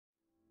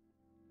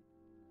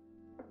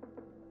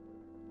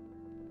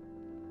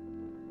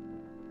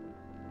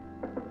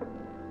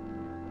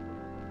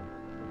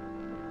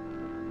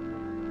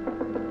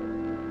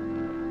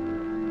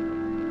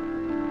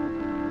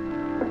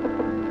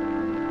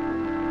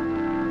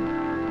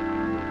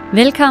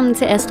Velkommen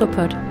til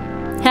Astropod.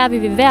 Her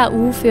vil vi hver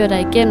uge føre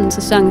dig igennem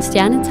sæsonens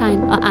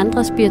stjernetegn og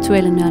andre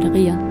spirituelle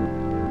nørderier.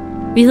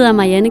 Vi hedder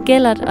Marianne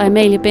Gellert og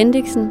Amalie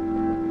Bendiksen,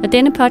 og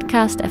denne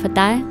podcast er for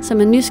dig,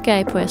 som er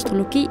nysgerrig på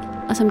astrologi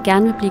og som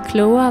gerne vil blive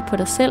klogere på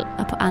dig selv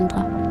og på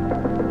andre.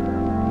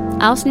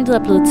 Afsnittet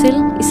er blevet til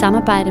i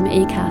samarbejde med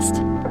Acast.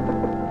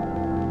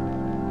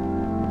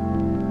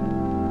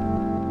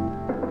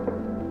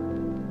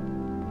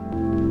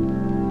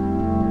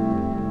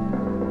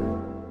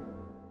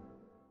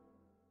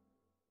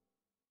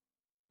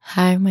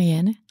 Hej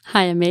Marianne.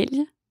 Hej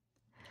Amalie.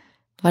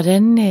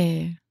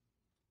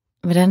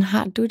 Hvordan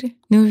har du det?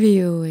 Nu er vi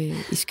jo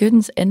i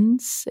Skyttens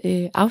andens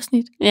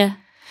afsnit. Ja.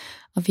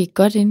 Og vi er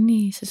godt inde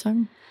i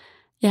sæsonen.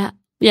 Ja,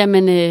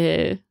 jamen,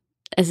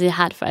 jeg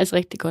har det faktisk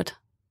rigtig godt.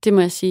 Det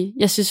må jeg sige.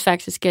 Jeg synes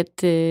faktisk,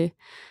 at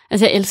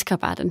jeg elsker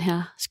bare den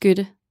her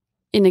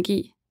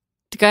skytte-energi.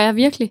 Det gør jeg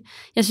virkelig.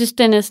 Jeg synes,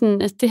 den er sådan,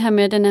 det her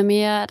med, den er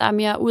mere, der er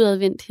mere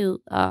udadvendthed,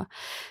 og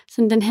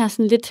sådan den her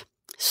sådan lidt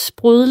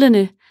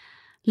sprudlende,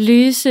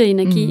 lyse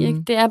energi.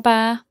 Ikke? Det er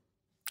bare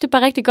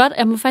rigtig godt.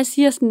 Jeg må faktisk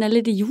sige, at den er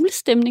lidt i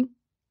julestemning.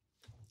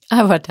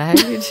 Ej, hvor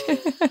dejligt.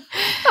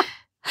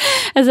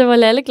 Hvor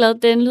lalleglad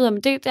den lyder,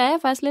 men det er jeg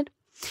faktisk lidt.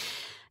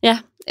 Ja,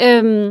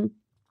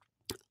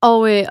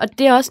 og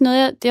det er også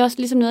noget, det er også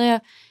ligesom noget, jeg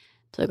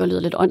tror, jeg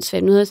lyder lidt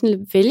åndssvagt, noget jeg sådan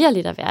lidt vælger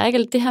lidt at være,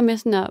 ikke? Det her med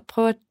sådan at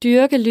prøve at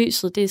dyrke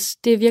lyset,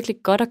 det er virkelig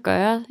godt at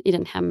gøre i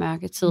den her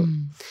mørke tid.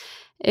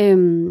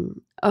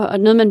 Og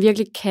noget, man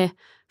virkelig kan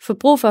få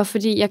brug for,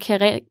 fordi jeg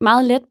kan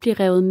meget let blive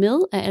revet med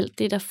af alt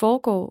det, der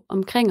foregår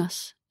omkring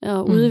os,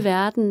 og ude i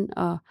verden,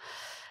 og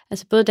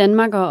altså både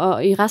Danmark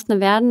og i resten af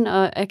verden,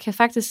 og jeg kan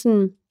faktisk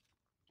sådan,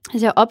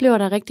 jeg oplever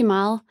der rigtig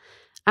meget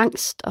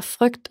angst og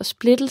frygt og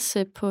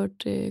splittelse på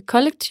et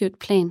kollektivt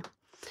plan.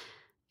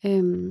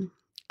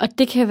 Og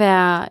det kan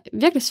være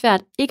virkelig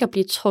svært ikke at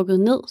blive trukket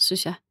ned,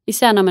 synes jeg,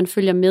 især når man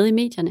følger med i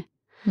medierne.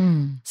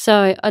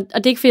 Så, og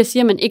det er ikke fordi jeg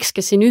siger, at man ikke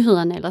skal se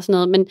nyhederne eller sådan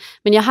noget,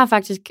 men jeg har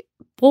faktisk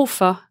brug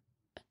for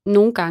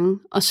nogle gange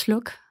at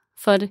slukke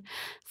for det.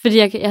 Fordi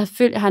jeg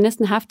har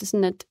næsten haft det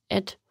sådan,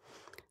 at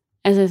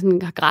jeg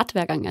sådan har grædt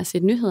hver gang jeg har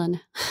set nyhederne.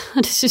 Og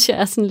det synes jeg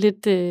er sådan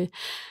lidt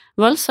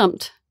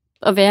voldsomt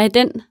at være i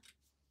den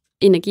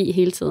energi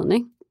hele tiden,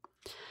 ikke?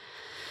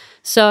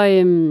 Så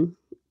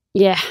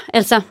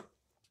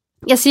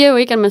jeg siger jo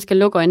ikke, at man skal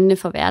lukke øjnene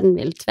for verden,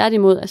 vel.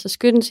 Tværtimod,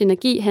 skyttens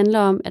energi handler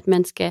om, at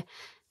man skal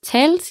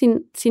tale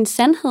sin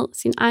sandhed,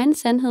 sin egen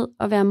sandhed,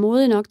 og være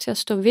modig nok til at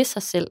stå ved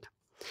sig selv.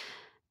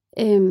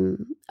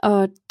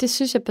 Og det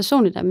synes jeg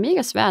personligt er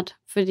mega svært,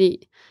 fordi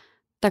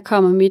der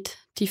kommer mit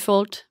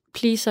default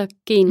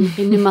pleaser-gen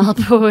rimelig meget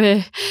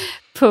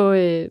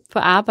på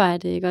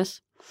arbejde, ikke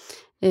også?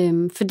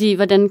 Fordi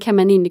hvordan kan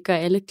man egentlig gøre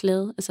alle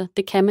glade?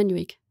 Det kan man jo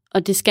ikke,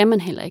 og det skal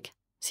man heller ikke,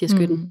 siger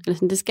skytten. Eller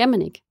sådan, det skal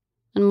man ikke.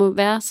 Man må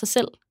være sig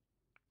selv.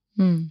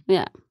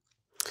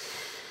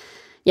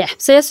 Ja,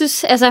 så jeg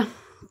synes,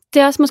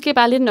 det er også måske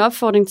bare lidt en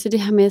opfordring til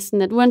det her med,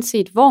 sådan at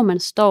uanset hvor man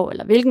står,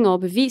 eller hvilken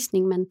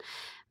overbevisning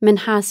man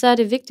har, så er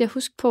det vigtigt at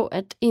huske på,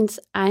 at ens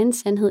egen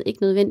sandhed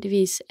ikke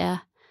nødvendigvis er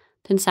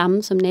den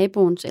samme som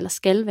naboens, eller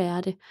skal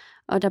være det.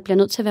 Og der bliver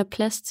nødt til at være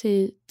plads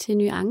til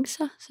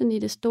nuancer, sådan i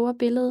det store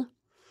billede.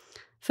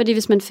 Fordi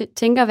hvis man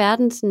tænker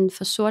verden sådan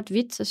for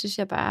sort-hvidt, så synes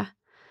jeg bare,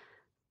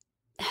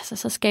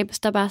 så skabes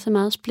der bare så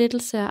meget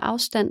splittelse og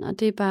afstand, og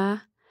det er bare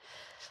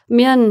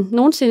mere end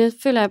nogensinde,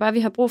 føler jeg bare, at vi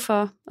har brug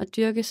for at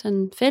dyrke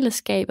sådan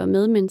fællesskab og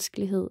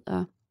medmenneskelighed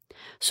og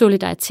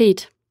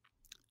solidaritet.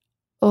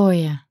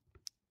 Ja.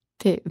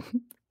 Det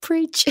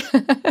preach.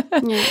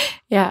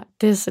 Ja,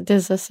 det er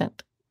så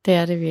sandt. Det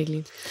er det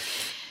virkelig.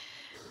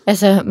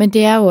 Men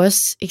det er jo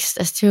også,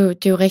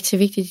 det er jo rigtig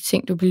vigtigt, de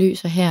ting, du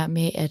belyser her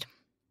med, at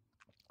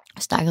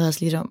jeg snakkede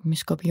også lidt om med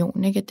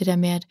skorpionen, ikke? At det der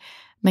med, at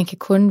man kan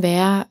kun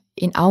være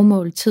en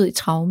afmålet tid i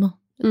traumet.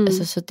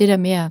 Så det der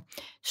med at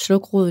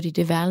slukke rodet i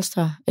det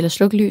værelse, eller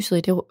slukke lyset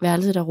i det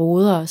værelse, der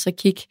roder, og så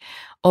kigge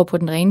over på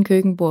den rene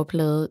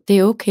køkkenbordplade, det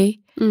er okay.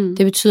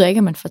 Det betyder ikke,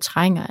 at man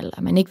fortrænger, eller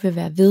at man ikke vil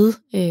være ved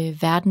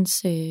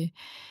verdens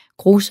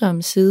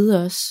grusomme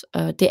side også.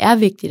 Og det er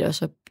vigtigt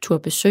også at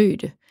turde besøge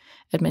det,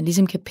 at man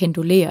ligesom kan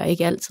pendulere, og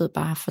ikke altid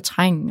bare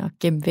fortrænge og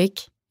gemme væk.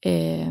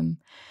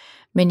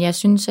 Men jeg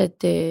synes,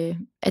 at det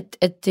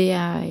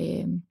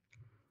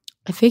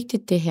er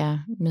vigtigt det her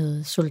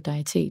med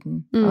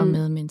solidariteten og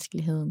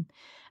medmenneskeligheden.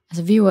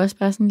 Vi er jo også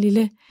bare sådan en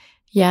lille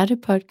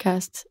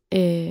hjertepodcast,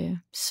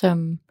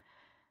 som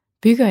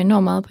bygger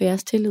enormt meget på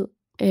jeres tillid.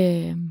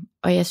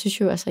 Og jeg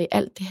synes jo, i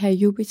alt det her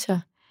Jupiter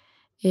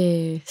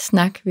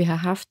snak, vi har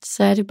haft,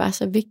 så er det bare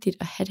så vigtigt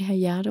at have det her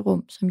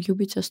hjerterum, som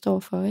Jupiter står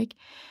for, ikke?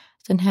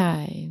 Den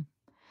her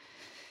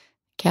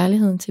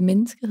kærligheden til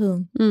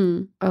menneskeheden.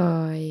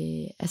 Og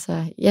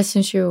jeg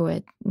synes jo,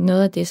 at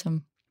noget af det,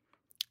 som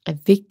er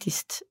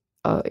vigtigst,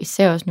 og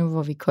især også nu,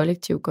 hvor vi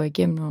kollektivt går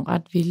igennem nogle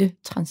ret vilde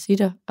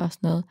transitter og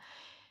sådan noget,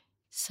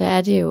 så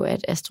er det jo,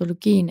 at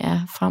astrologien er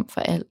frem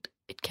for alt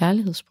et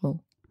kærlighedssprog.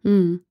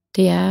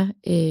 Det er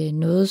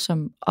noget,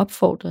 som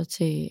opfordrer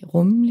til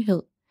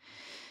rummelighed,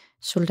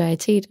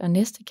 solidaritet og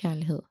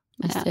næstekærlighed.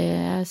 Altså det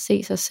er at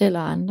se sig selv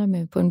og andre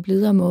med på en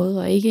blidere måde,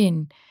 og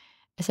ikke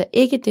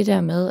ikke det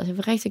der med, altså jeg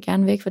vil rigtig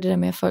gerne væk fra det der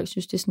med, at folk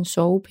synes, det er sådan en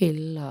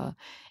sovepille og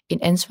en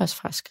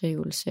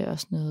ansvarsfraskrivelse og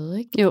sådan noget,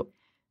 ikke? Jo.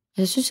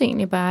 Altså jeg synes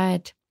egentlig bare,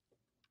 at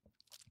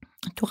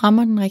du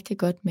rammer den rigtig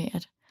godt med,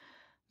 at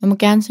man må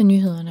gerne se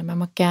nyhederne, man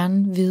må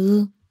gerne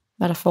vide,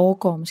 hvad der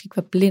foregår, man skal ikke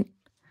være blind,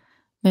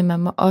 men man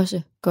må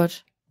også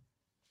godt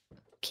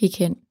kigge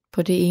hen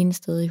på det ene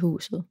sted i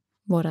huset,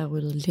 hvor der er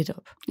ryddet lidt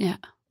op. Ja,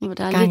 hvor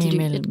der er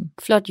lidt et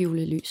flot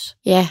julelys.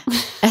 Ja,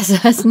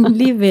 altså sådan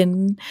lige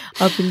vende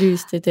og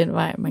belyse det den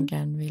vej, man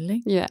gerne vil,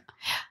 ikke?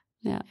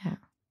 Ja.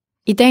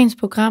 I dagens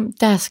program,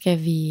 der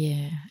skal vi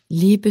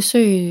lige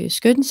besøge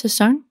Skyttens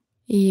sæson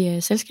i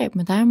selskab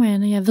med dig,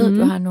 Marianne. Jeg ved,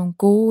 du har nogle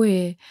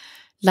gode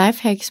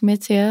lifehacks med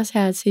til os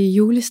her til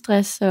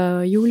julestress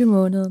og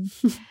julemåneden.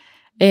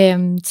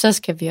 Så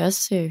skal vi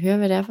også høre,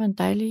 hvad det er for en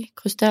dejlig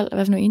krystal, og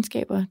hvad for nogle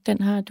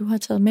egenskaber du har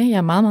taget med. Jeg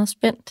er meget, meget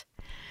spændt.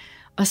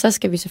 Og så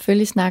skal vi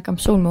selvfølgelig snakke om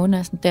Solen, Månen og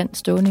Ascendanten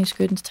stående i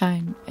Skyttens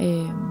Tegn.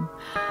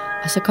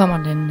 Og så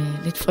kommer den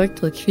lidt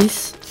frygtede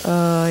quiz,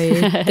 og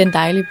den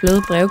dejlige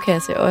bløde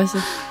brevkasse også,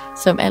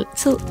 som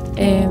altid.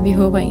 Vi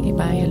håber egentlig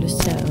bare, at I har lyst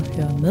til at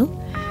høre med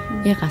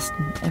i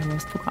resten af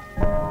vores program.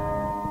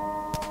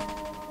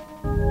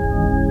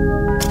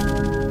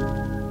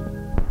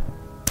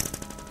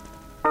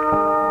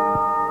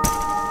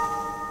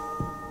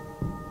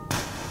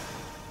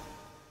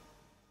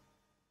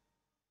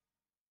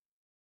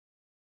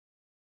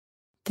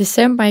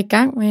 December er i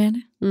gang,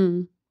 Marianne.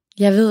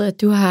 Jeg ved,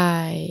 at du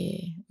har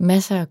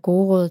masser af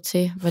gode råd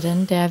til, hvordan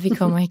det er, vi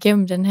kommer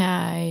igennem den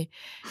her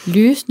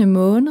lysende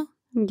måned.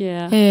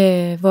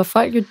 Hvor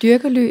folk jo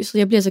dyrker lyset.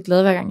 Jeg bliver så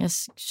glad, hver gang jeg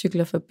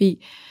cykler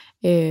forbi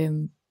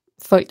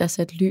folk, der har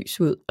sat lys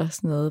ud og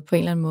sådan noget på en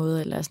eller anden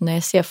måde. Eller sådan, når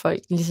jeg ser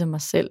folk ligesom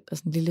mig selv og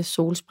sådan en lille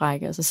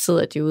solsprække, og så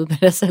sidder de ude med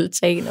deres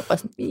altan og bare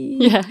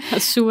sådan,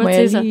 og suger må til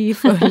jeg sig. lige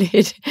få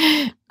lidt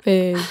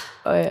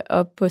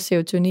op på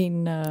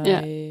serotoninen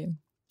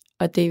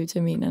og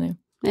D-vitaminerne.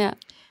 Ja.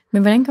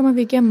 Men hvordan kommer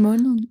vi igennem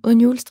måneden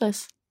uden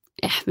julestress?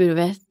 Ja, ved du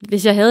hvad?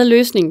 Hvis jeg havde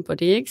løsningen på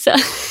det, ikke, så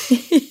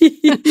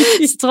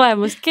tror jeg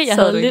måske, jeg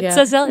havde lidt.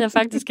 Så sad jeg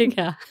faktisk ikke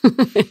her.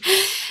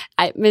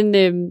 Ej, men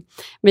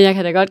jeg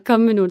kan da godt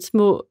komme med nogle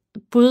små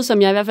bud,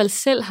 som jeg i hvert fald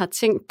selv har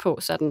tænkt på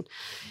sådan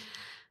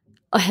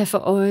at have for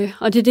øje.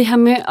 Og det er det her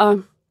med at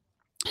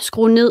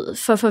skrue ned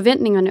for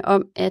forventningerne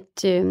om,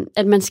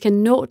 at man skal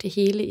nå det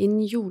hele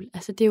inden jul.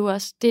 Altså det er jo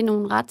også, det er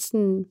nogle ret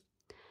sådan,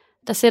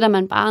 der sætter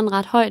man bare en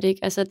ret højt, ikke?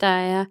 Altså der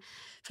er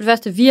for det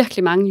første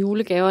virkelig mange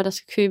julegaver, der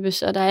skal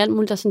købes, og der er alt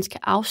muligt, der sådan skal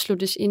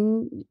afsluttes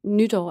inden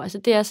nytår. Altså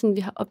det er sådan,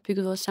 vi har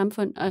opbygget vores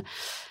samfund, og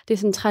det er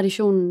sådan,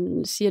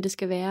 traditionen siger, det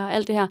skal være, og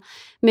alt det her.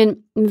 Men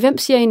hvem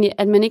siger egentlig,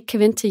 at man ikke kan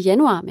vente til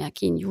januar med at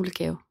give en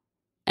julegave?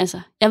 Altså,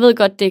 jeg ved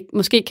godt, det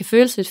måske kan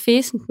føles lidt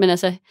fæsent, men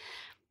altså,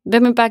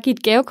 hvem vil bare give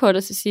et gavekort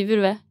og så sige, ved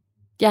du hvad,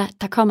 ja,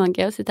 der kommer en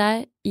gave til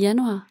dig i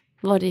januar,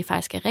 hvor det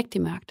faktisk er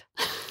rigtig mørkt.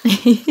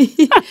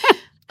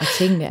 Og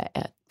tingene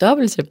er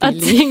dobbelt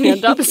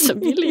så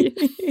billige.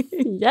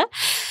 Ja,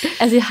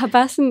 altså jeg har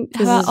bare sådan,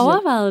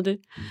 overvejet det.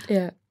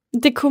 Ja.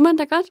 Det kunne man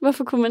da godt.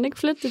 Hvorfor kunne man ikke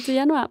flytte det til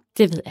januar?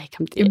 Det ved jeg ikke,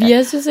 om det er.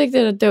 Jeg synes ikke,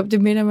 det er dumt.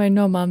 Det minder mig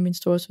enormt meget om min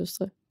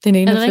storesøstre. Den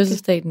ene har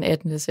fødselsdag den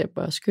 18.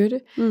 december og Skytte.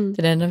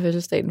 Den anden har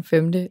fødselsdag den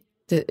 5.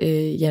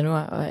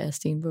 januar og er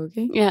Stenbuk.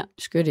 Ikke? Ja.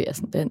 Skytte er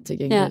sådan den til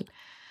gengæld.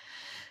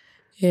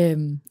 Ja.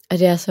 Og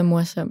det er så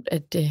morsomt,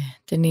 at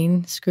den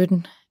ene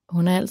Skytten,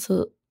 hun har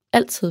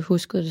altid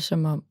husket det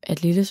som om,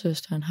 at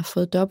lillesøsteren har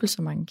fået dobbelt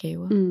så mange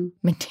gaver.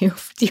 Men det er jo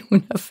fordi,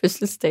 hun har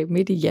fødselsdag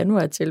midt i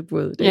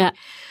januar-tilbuddet. Ja.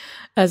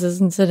 Altså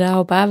sådan, så der har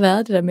jo bare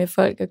været det der med, at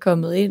folk er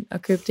kommet ind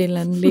og købt en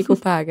eller anden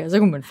Lego-pakke, og så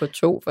kunne man få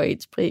 2 for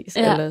ens pris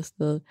eller sådan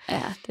noget.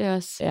 Ja, det er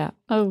også... Ja.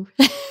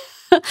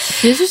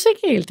 Jeg synes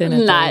ikke helt, den er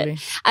dårlig.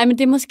 Ej, men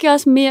det er måske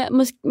også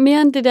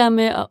mere end det der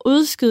med at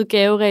udskyde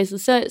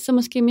gaveræset, så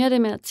måske mere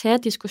det med at tage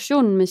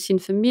diskussionen med sin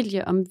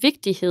familie om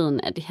vigtigheden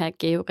af det her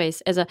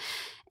gaveræs. Altså,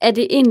 er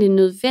det egentlig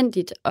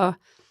nødvendigt at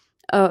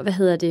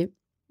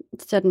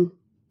sådan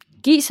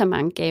give så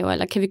mange gaver,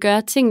 eller kan vi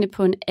gøre tingene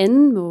på en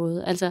anden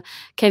måde? Altså,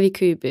 kan vi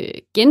købe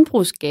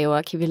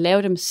genbrugsgaver? Kan vi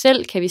lave dem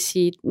selv? Kan vi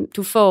sige,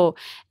 du får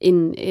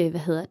en,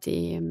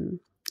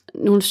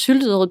 nogle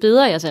syltede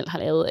rødbeder, jeg selv har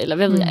lavet, eller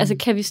hvad ved jeg? Altså,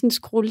 kan vi sådan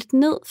skrue lidt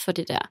ned for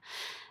det der,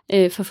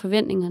 for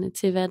forventningerne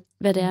til,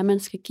 hvad det er, man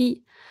skal give?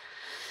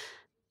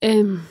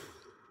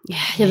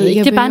 Jeg ved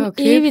ikke, det er bare en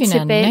evigt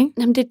tilbage. Ikke?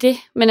 Jamen, det er det.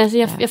 Men altså,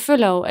 jeg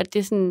føler jo, at det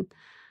er sådan...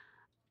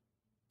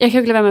 Jeg kan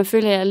jo ikke lade være med at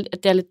føle,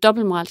 at det er lidt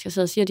dobbeltmoralsk, jeg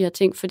sidder og siger de her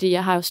ting, fordi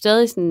jeg har jo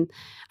stadig sådan,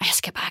 jeg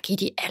skal bare give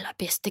de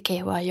allerbedste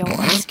gaver i år,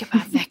 og jeg skal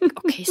bare væk.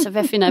 Okay, så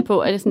hvad finder jeg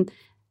på? Er det sådan,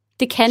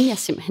 det kan jeg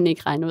simpelthen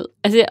ikke regne ud.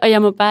 Altså, og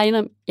jeg må bare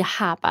indrømme, jeg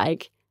har bare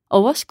ikke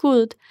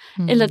overskuddet,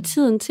 eller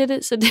tiden til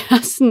det, så det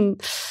er sådan,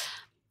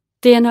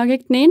 det er nok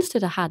ikke den eneste,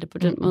 der har det på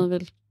den måde,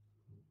 vel.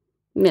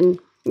 Men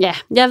ja,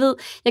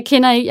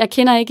 jeg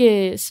kender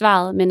ikke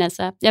svaret, men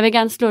altså, jeg vil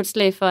gerne slå et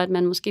slag for, at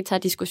man måske tager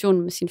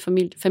diskussionen med sin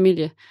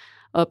familie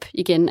op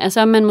igen.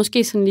 Altså, om man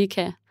måske sådan lige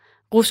kan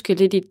ruske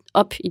lidt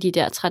op i de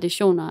der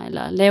traditioner,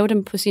 eller lave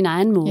dem på sin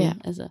egen måde. Ja.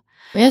 Altså.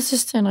 Men jeg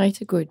synes, det er en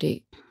rigtig god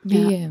idé.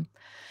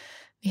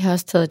 Vi har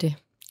også taget det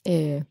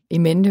i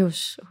mente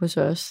hos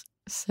os,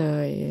 så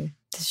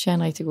det synes jeg er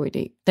en rigtig god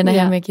idé. Den er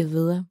jeg med at give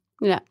videre.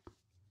 Ja.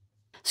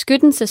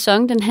 Skyttens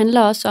sæson, den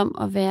handler også om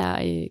at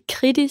være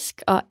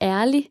kritisk og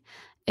ærlig,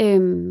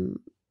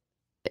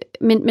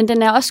 men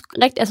den er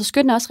også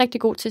skytten er også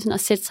rigtig god til sådan at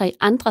sætte sig i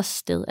andres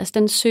sted. Altså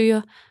den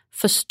søger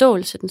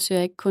forståelse, den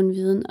søger ikke kun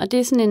viden. Og det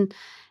er sådan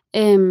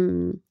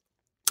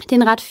det er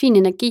en ret fin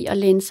energi at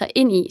læne sig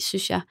ind i,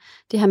 synes jeg.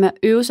 Det her med at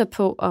øve sig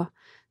på at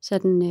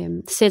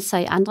sådan, sætte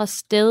sig i andres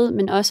sted,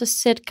 men også at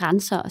sætte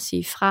grænser og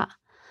sige fra.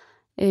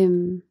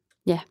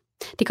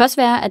 Det kan også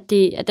være, at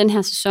det er den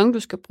her sæson, du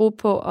skal bruge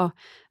på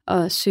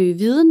at søge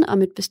viden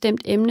om et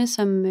bestemt emne,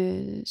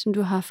 som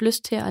du har haft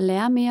lyst til at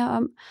lære mere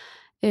om.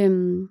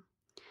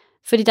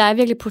 Fordi der er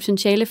virkelig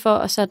potentiale for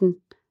at sådan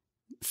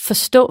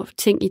forstå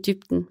ting i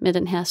dybden med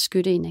den her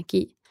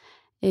skytteenergi.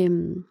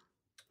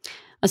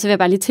 Og så vil jeg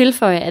bare lige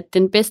tilføje, at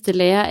den bedste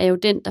lærer er jo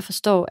den, der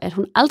forstår, at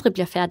hun aldrig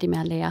bliver færdig med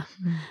at lære.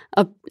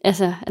 Og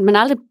altså, at man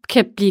aldrig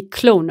kan blive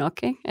klog nok.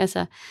 Ikke?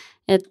 Altså,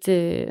 at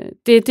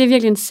det er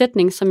virkelig en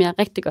sætning, som jeg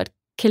rigtig godt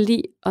kan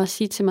lide at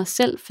sige til mig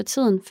selv for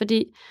tiden,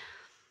 fordi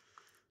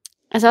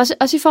altså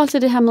også i forhold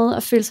til det her med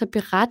at føle sig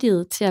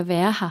berettiget til at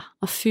være her,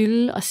 og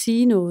fylde og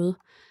sige noget.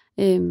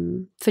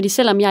 Fordi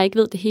selvom jeg ikke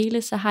ved det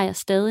hele, så har jeg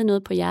stadig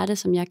noget på hjertet,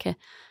 som jeg kan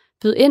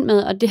byde ind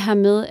med, og det her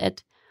med,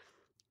 at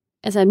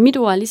mit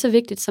ord er lige så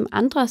vigtigt som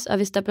andres, og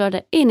hvis der blot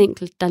er en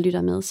enkelt, der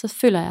lytter med, så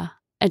føler jeg,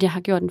 at jeg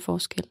har gjort en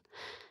forskel.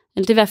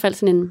 Eller det er i hvert fald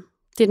sådan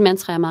det er et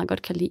mantra, jeg meget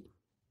godt kan lide.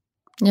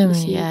 Jamen,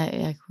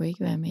 jeg kunne ikke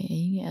være mere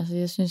enig. Altså,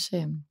 jeg synes,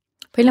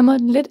 på en eller anden måde,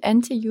 den er lidt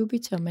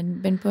anti-Jupiter,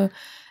 men på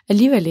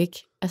alligevel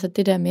ikke. Altså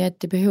det der med,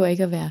 at det behøver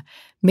ikke at være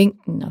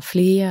mængden og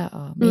flere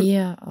og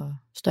mere og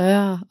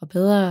større og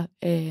bedre.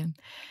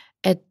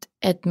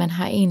 At man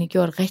har egentlig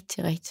gjort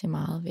rigtig, rigtig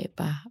meget ved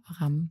bare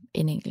at ramme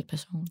en enkelt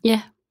person.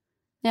 Ja.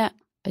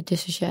 Og det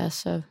synes jeg er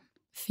så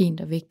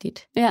fint og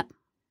vigtigt. Ja.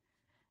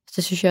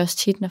 Så synes jeg også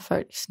tit, når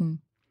folk sådan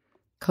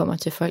kommer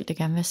til folk, der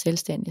gerne vil være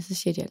selvstændige, så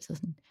siger de altid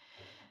sådan,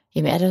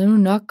 jamen er der nu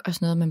nok og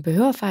sådan noget. Man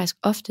behøver faktisk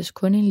oftest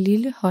kun en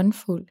lille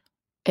håndfuld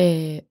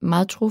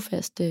meget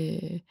trofaste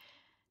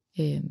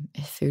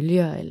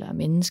følgere eller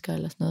mennesker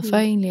eller sådan noget, for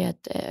egentlig,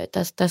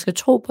 at der skal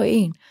tro på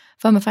en,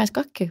 for man faktisk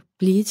godt kan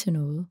blive til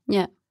noget.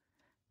 Ja.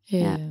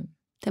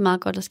 Det er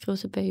meget godt at skrive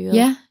sig bag øret.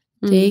 Ja,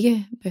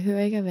 det behøver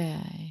ikke at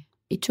være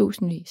i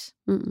tusindvis.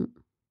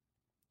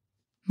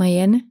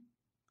 Marianne,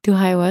 du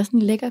har jo også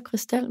en lækker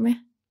krystal med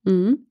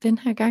den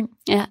her gang.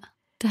 Ja,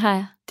 det har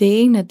jeg. Det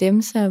er en af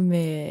dem, som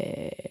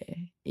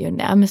jo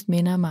nærmest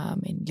minder mig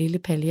om en lille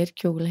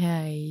paljetkjole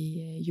her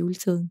i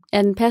juletiden.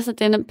 Ja, den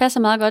passer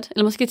meget godt.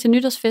 Eller måske til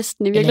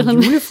nytårsfesten i virkeligheden.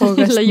 Eller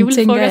julefrokosten,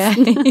 tænker jeg.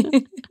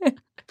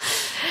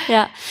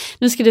 Ja,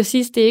 nu skal det jo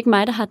siges, det er ikke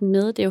mig, der har den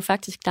med. Det er jo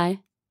faktisk dig.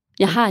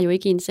 Jeg har jo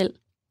ikke en selv.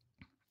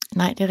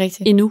 Nej, det er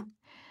rigtigt. Endnu.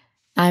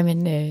 Nej,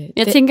 men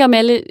jeg tænker om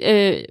alle,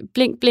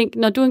 blink,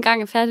 når du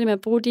engang er færdig med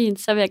at bruge din,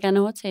 så vil jeg gerne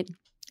overtage den.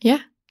 Ja.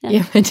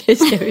 Jamen det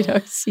skal vi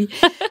nok sige.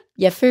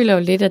 Jeg føler jo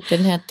lidt, at den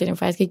her, den er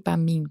faktisk ikke bare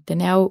min.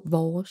 Den er jo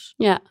vores.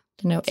 Ja.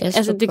 Den er jo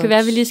altså det kan være,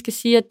 at vi lige skal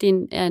sige, at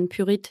det er en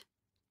pyrit.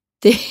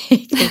 Det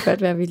kan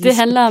godt være, vi lige det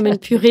handler om en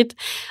pyrit,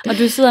 og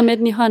du sidder med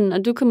den i hånden,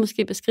 og du kan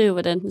måske beskrive,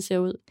 hvordan den ser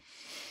ud.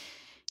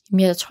 Men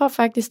jeg tror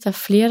faktisk, der er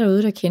flere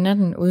derude, der kender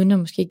den, uden at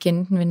måske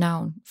kende den ved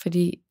navn.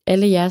 Fordi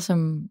alle jer,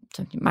 som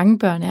mange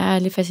børn er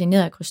lidt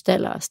fascineret af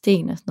krystaller og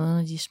sten og sådan noget,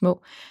 når de er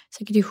små,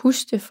 så kan de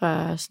huske det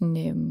fra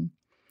sådan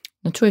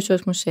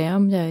Naturhistorisk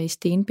Museum der i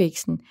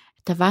Stenbæksen,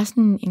 at der var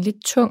sådan en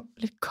lidt tung,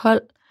 lidt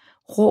kold,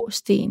 rå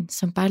sten,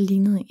 som bare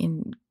lignede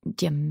en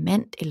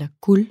diamant eller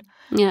guld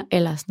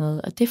eller sådan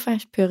noget. Og det er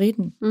faktisk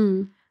pyritten.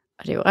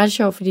 Og det er jo ret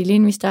sjovt, fordi lige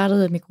inden vi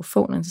startede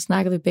mikrofonen, så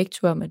snakkede vi begge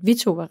to om, at vi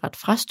to var ret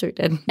frastødt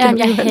af den. Ja,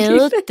 jeg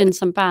havde den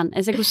som barn.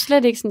 Altså jeg kunne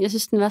slet ikke sådan, jeg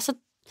synes den var så,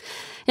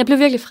 jeg blev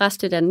virkelig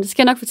frastødt af den. Det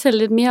skal jeg nok fortælle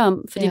lidt mere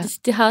om, fordi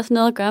det har også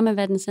noget at gøre med,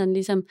 hvad den sådan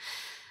ligesom,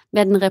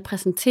 hvad den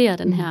repræsenterer,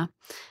 den her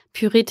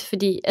pyrit,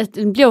 fordi altså,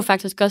 den bliver jo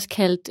faktisk også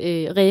kaldt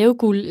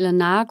ræveguld eller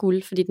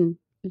narreguld, fordi den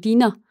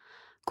ligner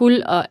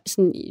guld, og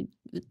sådan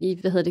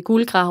i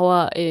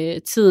guldgraver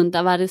tiden, der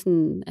var det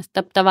sådan, altså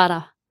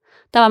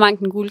der var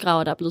mangt en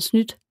guldgraver, der er blevet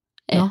snydt.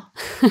 Nå,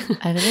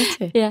 er det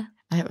rigtigt? Ja.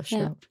 Ej, hvor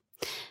sjovt. Ja.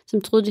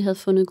 Som troede, de havde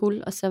fundet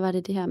guld, og så var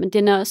det her. Men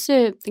den er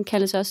også, den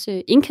kaldes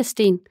også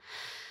inkasten.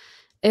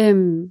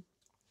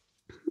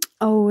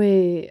 Og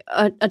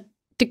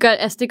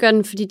det gør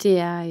den, fordi det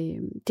er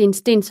en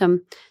sten, som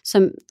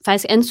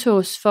faktisk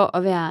ansås for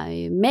at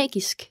være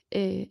magisk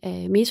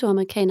af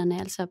mesoamerikanerne,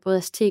 altså både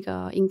azteker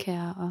og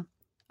inkaer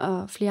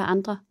og flere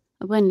andre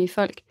oprindelige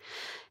folk.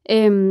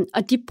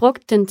 Og de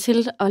brugte den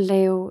til at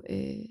lave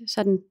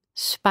sådan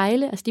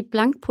spejle, altså de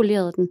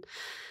blankpolerede den,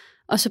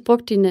 og så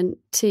brugte de den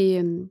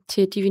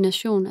til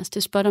divination, altså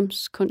til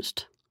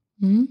spådomskunst.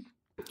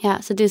 Ja,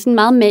 så det er sådan en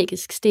meget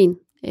magisk sten.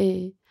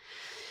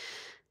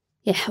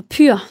 Og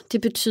pyr,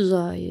 det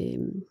betyder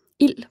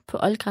ild på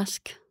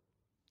oldgræsk.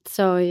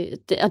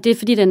 Og det er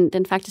fordi,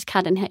 den faktisk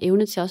har den her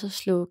evne til også at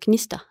slå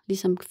gnister,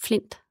 ligesom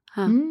flint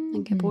har.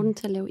 Man kan bruge den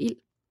til at lave ild.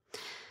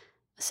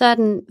 Så er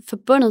den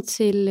forbundet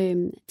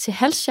til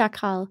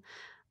halschakraet,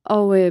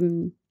 og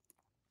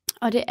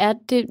det er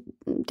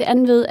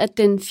den ved, at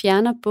den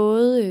fjerner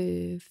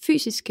både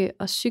fysiske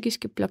og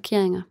psykiske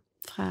blokeringer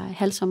fra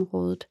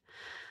halsområdet.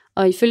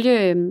 Og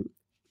ifølge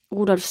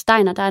Rudolf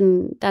Steiner, der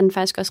er den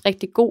faktisk også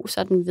rigtig god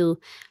sådan ved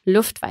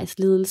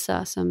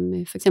luftvejslidelser, som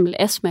for eksempel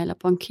astma eller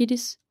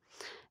bronkitis.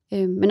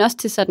 Men også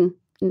til sådan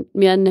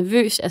mere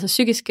altså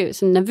psykiske,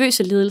 sådan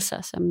nervøse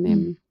lidelser,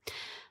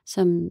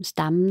 som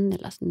stammen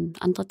eller sådan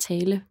andre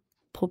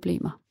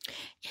taleproblemer.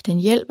 Ja, den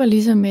hjælper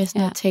ligesom med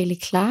sådan at tale i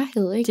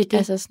klarhed, ikke? Det.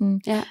 Altså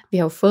sådan, vi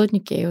har jo fået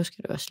den i gave,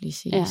 skal det også lige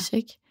siges,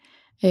 ikke?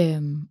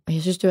 Og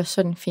jeg synes, det var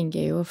sådan en fin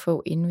gave at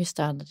få, inden vi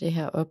startede det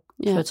her op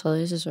for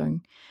 3.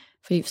 sæson.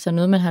 Fordi hvis der er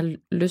noget, man har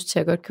lyst til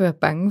at godt kan være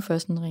bange for,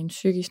 sådan rent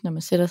psykisk, når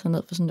man sætter sig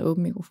ned for sådan en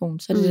åben mikrofon,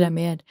 så er det det der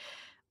med, at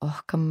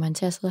kommer man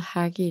til at sidde og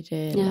hakke i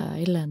det, eller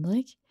et eller andet,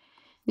 ikke?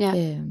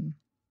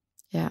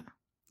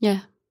 Ja.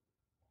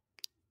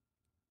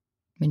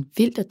 Men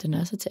vildt, at den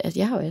også er til. Altså,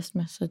 jeg har jo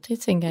astma, så det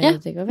tænker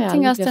jeg, det kan være, jeg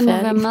tænker også, den må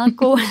være meget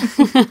god.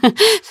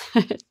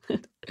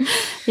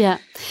 Ja.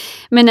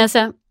 Men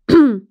altså,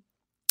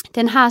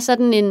 den har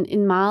sådan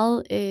en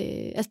meget,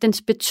 altså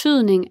dens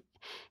betydning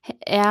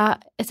er,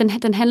 altså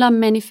den handler om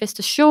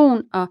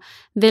manifestation og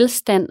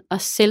velstand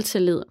og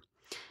selvtillid.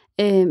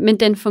 Men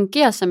den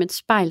fungerer som et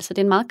spejl, så det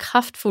er en meget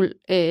kraftfuld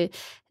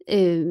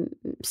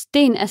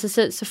sten,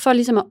 altså så for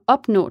ligesom at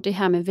opnå det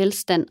her med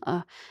velstand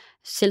og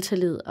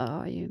selvtillid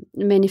og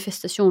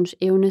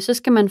manifestationsevne, så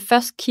skal man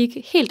først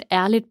kigge helt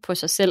ærligt på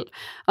sig selv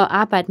og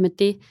arbejde med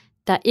det,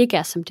 der ikke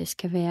er, som det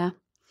skal være.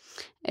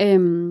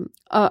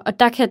 Og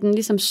der kan den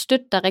ligesom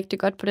støtte dig rigtig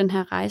godt på den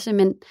her rejse,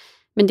 men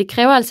det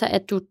kræver altså,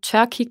 at du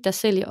tør kigge dig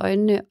selv i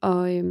øjnene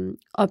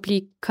og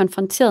blive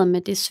konfronteret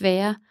med det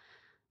svære.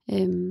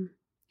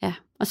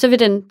 Og så vil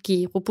den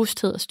give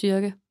robusthed og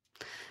styrke.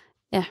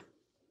 Ja.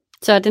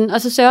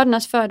 Og så sørger den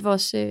også for, at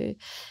vores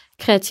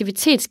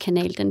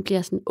kreativitetskanal, den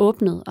bliver sådan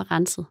åbnet og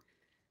renset.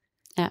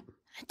 Ja.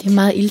 Det er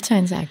meget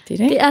ildtegnsagtigt,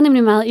 ikke? Det er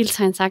nemlig meget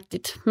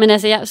ildtegnsagtigt. Men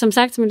altså, som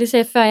sagt, som jeg lige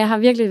sagde før, jeg har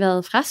virkelig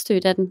været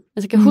frastødt af den.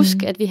 Altså, jeg kan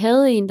huske, at vi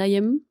havde en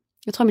derhjemme.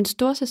 Jeg tror, min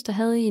storesøster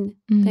havde en,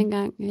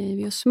 dengang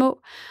vi var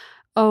små.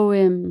 Og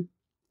han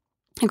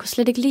kunne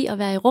slet ikke lide at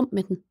være i rum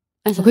med den.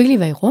 Altså, du kunne ikke lide at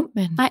være i rum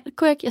med den? Nej, det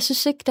kunne jeg ikke. Jeg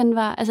synes ikke, den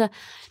var... Altså,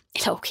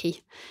 eller okay,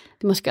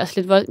 det er måske også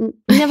lidt voldt, men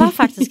jeg var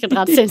faktisk et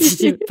ret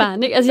sensitivt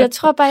barn. Ikke? Altså, jeg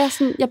tror bare,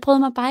 jeg brød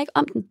mig bare ikke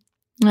om den.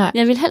 Nej.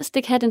 Jeg ville helst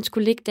ikke have, at den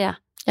skulle ligge der.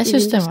 Jeg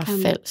synes, den var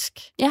falsk.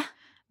 Ja.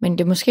 Men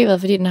det måske været,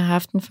 fordi den har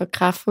haft en for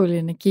kraftfuld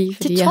energi,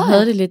 fordi jeg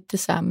havde det lidt det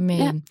samme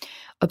med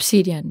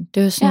obsidian.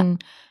 Det var sådan,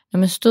 når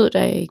man stod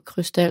der i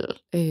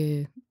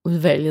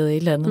krystaludvalget i et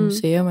eller andet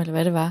museum, eller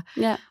hvad det var,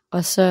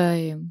 og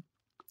så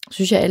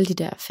synes jeg, alle de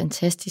der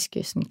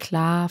fantastiske, sådan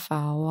klare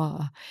farver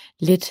og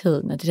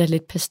letheden, og det der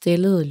lidt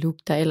pastellede look,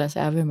 der ellers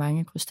er ved mange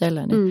af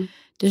krystallerne,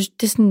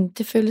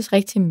 det føles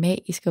rigtig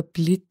magisk og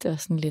blidt og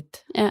sådan lidt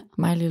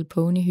My Little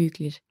Pony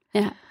hyggeligt.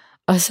 Ja.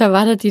 Og så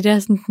var der de der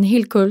sådan den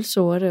helt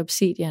kulsorte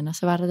obsidian, og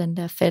så var der den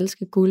der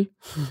falske guld.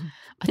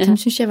 Og dem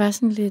synes jeg var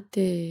sådan lidt,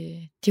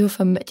 de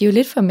er jo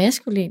lidt for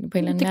maskuline på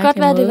en eller anden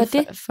mærkelig måde. Det kan godt være, det var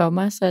det. For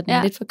mig, så er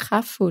den lidt for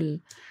kraftfuld.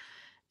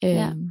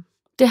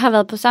 Det har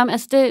været på samme,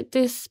 altså det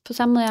er på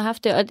samme måde, jeg har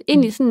haft det, og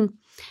egentlig sådan,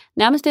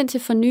 nærmest indtil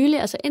for nylig,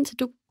 altså indtil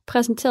du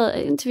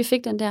præsenterede, indtil vi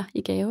fik den der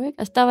i gave, ikke?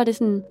 Altså der var det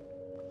sådan,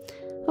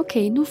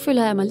 okay, nu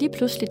føler jeg mig lige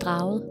pludselig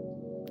draget.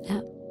 Ja.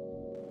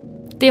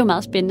 Det er jo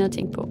meget spændende at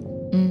tænke på.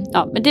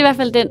 Nå, men det er i hvert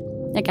fald den,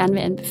 jeg gerne vil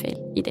anbefale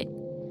i dag.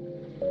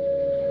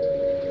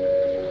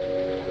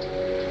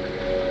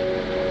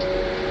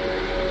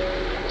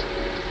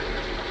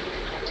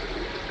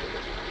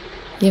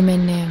 Jamen,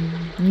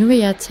 nu vil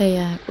jeg tage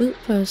jer ud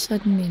på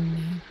sådan en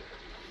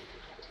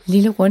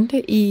lille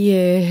runde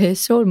i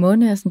Sol,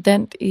 Månen og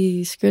Ascendanten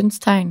i Skyttens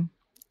Tegn.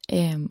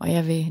 Og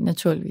jeg vil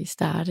naturligvis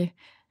starte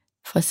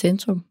fra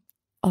centrum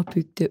og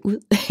bygge det ud.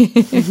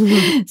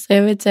 Så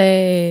jeg vil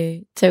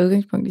tage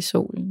udgangspunkt i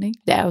solen. Ikke?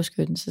 Det er jo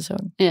Skyttens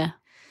sæson. Ja,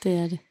 det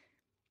er det.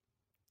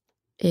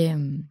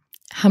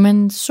 Har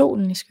man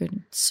solen i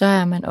Skytten, så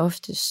er man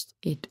oftest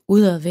et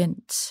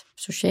udadvendt,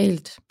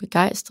 socialt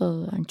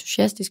begejstret og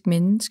entusiastisk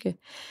menneske.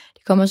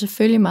 Det kommer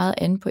selvfølgelig meget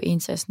an på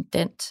ens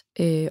ascendant,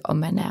 om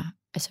man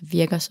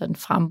virker sådan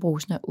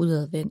frembrusende og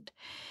udadvendt.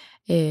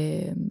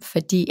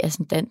 Fordi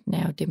ascendanten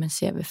er jo det, man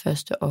ser ved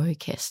første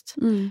øjekast.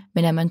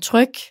 Men er man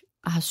tryg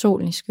og har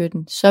solen i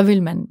Skytten, så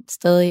vil man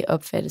stadig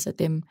opfattes af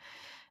dem,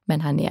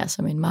 man har nær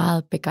som en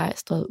meget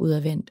begejstret,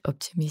 udadvendt,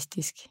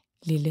 optimistisk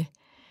lille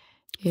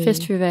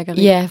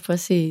festfyrværkeri. Ja,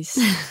 præcis.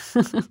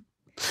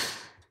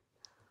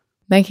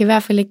 Man kan i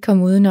hvert fald ikke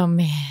komme udenom,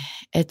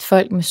 at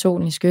folk med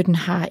solen i Skytten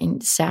har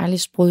en særlig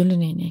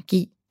sprudlende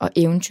energi og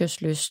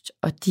eventyrslyst,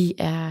 og de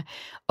er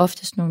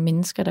oftest nogle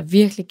mennesker, der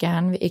virkelig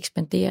gerne vil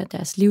ekspandere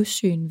deres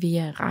livssyn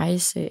via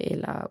rejse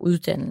eller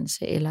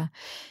uddannelse, eller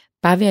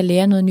bare ved at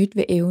lære noget nyt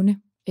ved evne.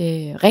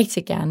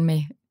 Rigtig gerne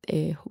med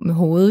med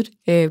hovedet,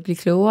 blive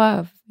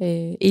klogere,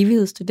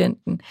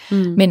 evighedsstudenten,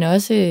 men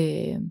også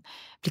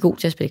blive god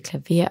til at spille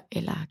klaver,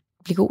 eller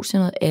blive god til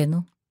noget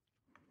andet.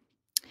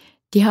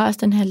 De har også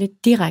den her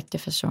lidt direkte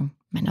facon,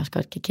 man også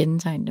godt kan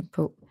kendetegne dem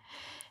på.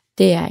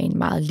 Det er en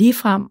meget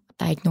ligefrem,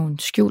 der er ikke nogen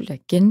skjult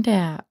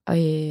agendaer,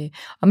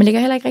 og man lægger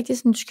heller ikke rigtig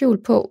sådan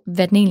skjult på,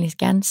 hvad den egentlig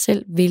gerne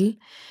selv vil.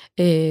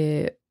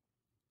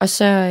 Og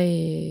så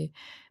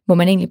må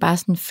man egentlig bare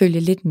sådan følge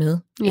lidt med,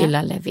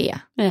 eller lade være.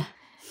 Ja.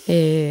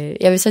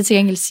 Jeg vil så til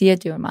gengæld sige,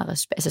 at det var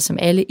meget altså som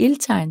alle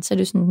ildtegn, så er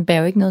det sådan, den bærer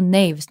jo ikke noget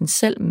nag, hvis den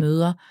selv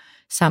møder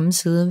samme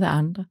side ved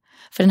andre.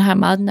 For den har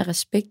meget den der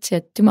respekt til,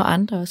 at det må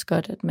andre også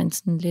godt, at man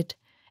sådan lidt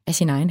er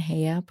sin egen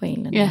herre på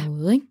en eller anden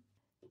måde. Ikke?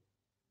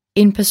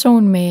 En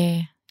person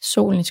med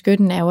solen i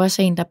skytten er jo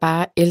også en, der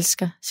bare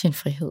elsker sin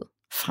frihed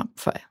frem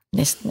for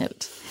næsten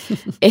alt.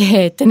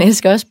 Den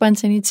elsker også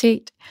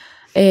spontanitet.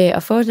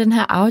 At få den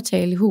her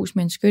aftale i hus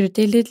med en skytte,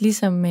 det er lidt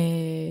ligesom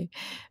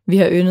vi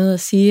har yndet at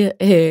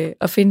sige,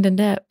 at finde den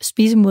der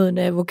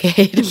spisemodende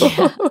avocado.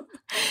 Ja.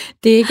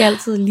 Det er ikke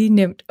altid lige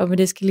nemt, og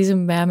det skal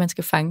ligesom være, at man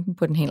skal fange den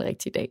på den helt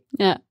rigtige dag.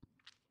 Ja.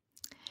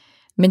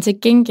 Men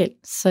til gengæld,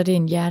 så er det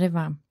en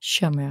hjertevarm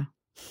charmeur,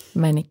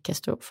 man ikke kan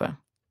stå for.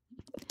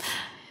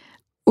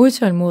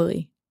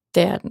 Utålmodig,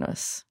 det er den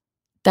også.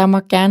 Der må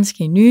gerne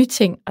ske nye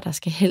ting, og der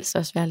skal helst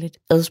også være lidt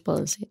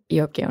adspredelse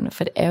i opgaverne,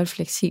 for det er jo et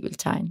fleksibelt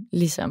tegn,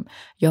 ligesom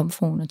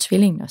jomfruen og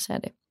tvillingen også er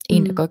det.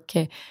 En, der godt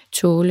kan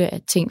tåle,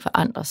 at ting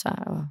forandrer sig,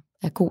 og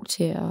er god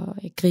til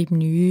at gribe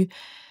nye,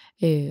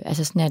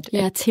 altså sådan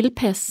at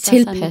tilpasse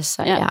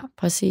sig, ja,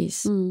 præcis.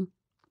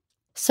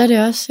 Så er det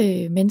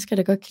også mennesker,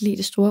 der godt kan lide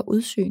det store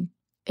udsyn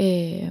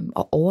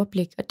og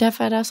overblik, og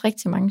derfor er der også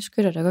rigtig mange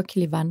skytter, der godt kan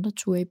lide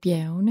vandreture i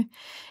bjergene,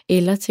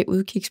 eller til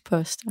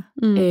udkigsposter,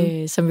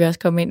 som vi også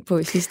kom ind på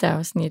i sidste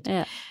afsnit.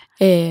 Ja.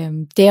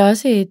 Det er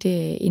også et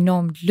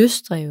enormt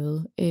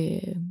lystdrevet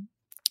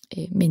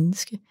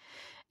menneske,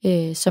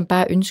 som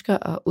bare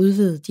ønsker at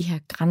udvide de her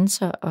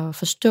grænser og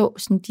forstå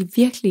sådan de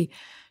virkelig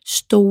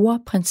store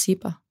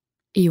principper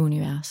i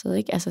universet,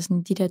 ikke? Altså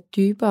sådan de der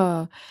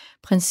dybere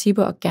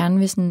principper, og gerne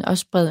vil sådan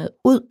også sprede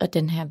ud af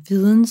den her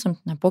viden, som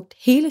den har brugt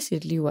hele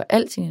sit liv og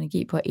al sin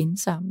energi på at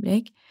indsamle,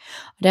 ikke?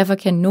 Og derfor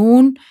kan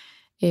nogen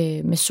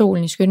med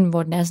solen i skytten,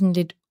 hvor den er sådan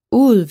lidt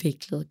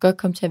udviklet, godt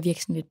komme til at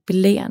virke sådan lidt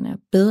belærende og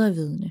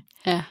bedrevidende.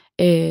 Ja.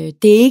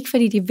 Det er ikke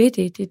fordi de ved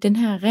det, det er den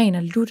her ren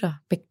og lutter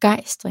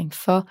begejstring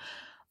for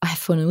at have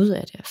fundet ud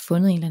af det, og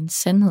fundet en eller anden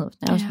sandhed.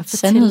 Den er også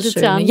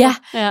sandhedssøgende.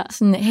 Ja,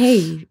 sådan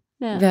hey,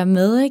 vær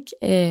med, ikke?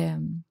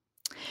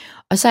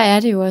 Og så er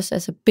det jo også,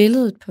 altså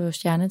billedet på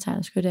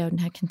stjernetegnet skytte er jo den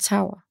her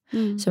kentaur.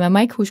 Så man må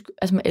ikke huske,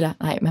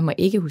 man må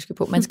ikke huske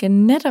på, man skal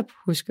netop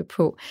huske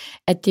på,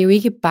 at det jo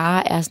ikke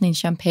bare er sådan en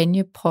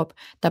champagneprop,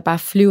 der bare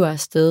flyver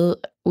afsted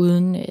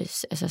uden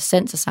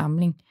sans og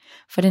samling.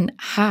 For den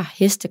har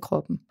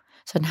hestekroppen,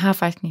 så den har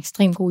faktisk en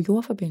ekstremt god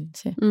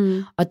jordforbindelse.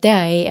 Og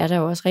deraf er der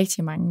jo også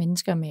rigtig mange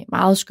mennesker med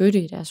meget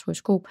skytte i deres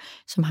horoskop,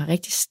 som har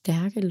rigtig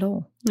stærke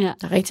lår. Ja.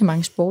 Der er rigtig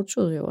mange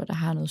sportsudøvere, der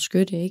har noget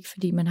skytte, ikke?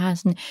 Fordi man har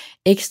sådan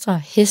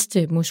ekstra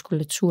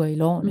hestemuskulatur i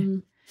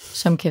lårene,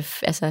 som kan,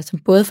 som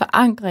både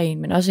forankrer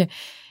en, men også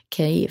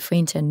kan få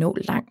en til at nå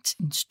langt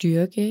en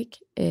styrke, ikke?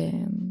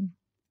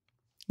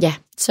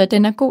 Så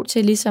den er god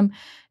til ligesom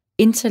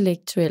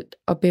intellektuelt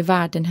at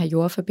bevare den her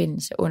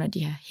jordforbindelse under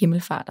de her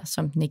himmelfarter,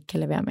 som den ikke kan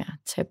lade være med at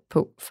tage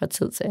på fra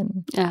tid til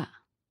anden.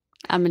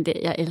 Ja, men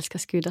jeg elsker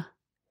skytter.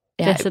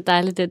 Det er så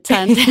dejligt, det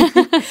tegn.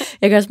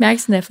 Jeg kan også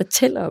mærke, sådan, at jeg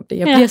fortæller om det.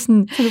 Jeg bliver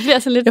sådan, så du bliver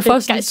så lidt jeg får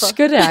sådan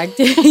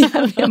skytteagtigt.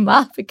 Jeg bliver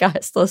meget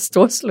begejstret og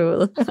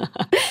storslået.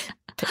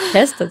 Det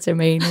kaster til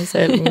manus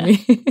og alt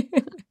muligt.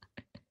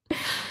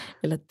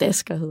 Eller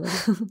dasker hedder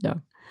det. Ja.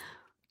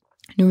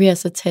 Nu vil jeg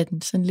så tage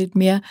den sådan lidt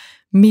mere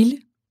milde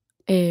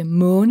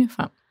måne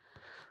frem.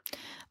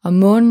 Og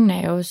månen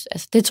er jo,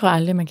 altså det tror jeg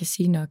aldrig, man kan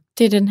sige nok.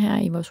 Det er den her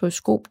i vores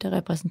horoskop, der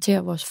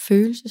repræsenterer vores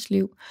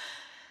følelsesliv,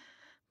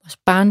 vores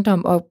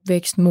barndom,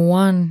 opvækst,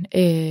 moren,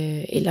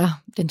 eller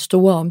den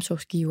store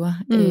omsorgsgiver.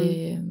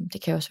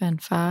 Det kan også være en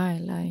far,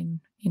 eller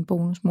en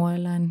bonusmor,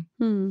 eller en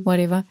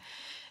whatever.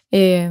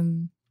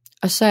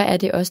 Og så er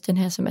det også den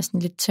her, som er sådan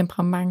lidt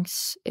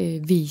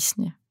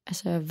temperamentsvisende.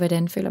 Altså,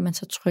 hvordan føler man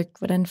sig tryg,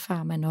 hvordan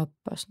farer man op,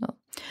 og sådan noget.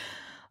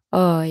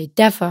 Og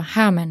derfor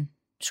har man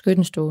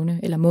skytten stående,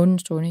 eller månen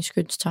stående i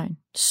skyttens tegn,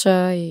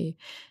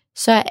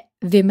 så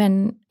vil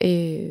man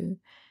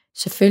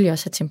selvfølgelig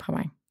også have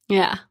temperament.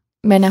 Ja.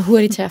 Man er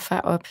hurtig til at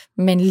fare op,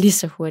 men lige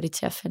så hurtig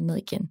til at falde ned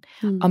igen.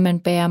 Og man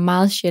bærer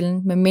meget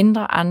sjældent, med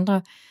mindre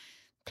andre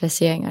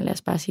placeringer, lad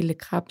os bare sige lidt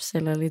krebs,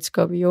 eller lidt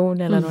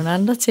skorpion, eller nogle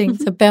andre ting,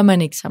 så bærer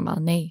man ikke så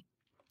meget nag.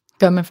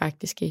 Gør man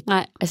faktisk ikke.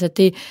 Nej. Altså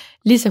det er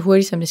lige så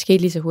hurtigt, som det skete,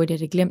 lige så hurtigt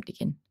er det glemt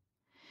igen.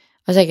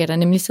 Og så kan der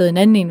nemlig sidde en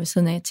anden en ved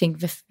siden af, og tænke,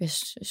 hvad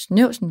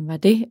snøvsen var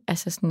det?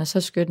 Altså sådan, og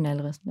så skytter den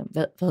allerede sådan,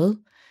 hvad?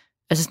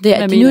 Altså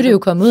nu er det jo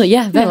kommet ud af,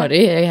 ja, hvad var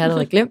det? Jeg har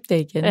allerede glemt det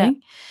igen,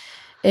 ikke?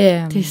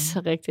 Det er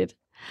så rigtigt.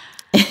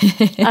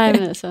 Ej,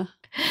 men altså.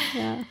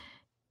 Ja.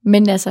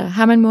 Men altså,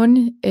 har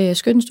man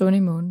skytten stående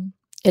i månen,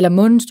 eller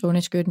månen stående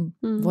i skytten,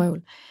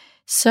 vrøvl,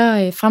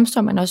 så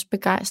fremstår man også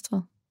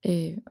begejstret.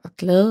 og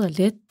glad og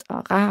let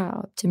og rar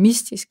og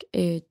optimistisk,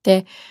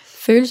 da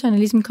følelserne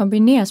ligesom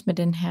kombineres med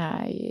den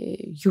her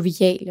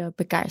joviale og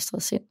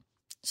begejstrede sind.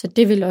 Så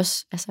det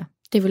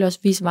vil også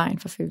vise vejen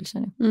for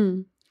følelserne.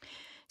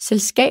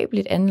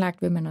 Selskabeligt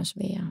anlagt vil man også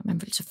være.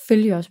 Man vil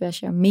selvfølgelig også være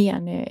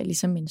charmerende,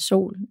 ligesom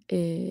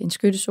en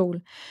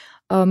skyttesol.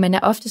 Og man er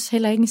oftest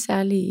heller ikke en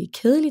særlig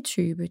kedelig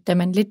type, da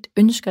man lidt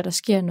ønsker, der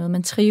sker noget.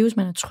 Man trives,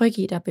 man er tryg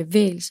i, der er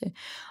bevægelse,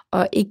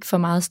 og ikke for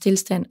meget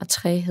stilstand og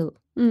træghed.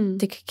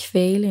 Det kan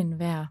kvæle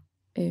enhver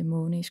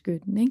måne i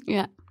skytten, ikke?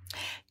 Ja.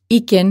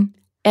 Igen,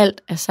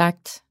 alt er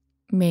sagt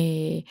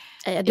med...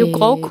 Ja, det er jo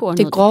grovkornet.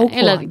 Det er grovkornet,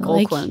 eller det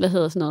grovkornet, hvad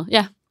hedder sådan noget?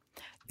 Ja.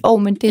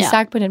 Men det er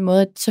sagt på den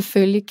måde, at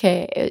selvfølgelig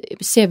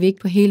ser vi ikke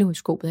på hele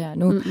horoskopet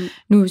her.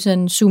 Nu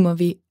sådan zoomer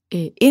vi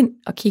ind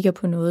og kigger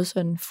på noget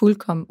sådan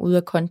fuldkommen ude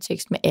af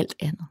kontekst med alt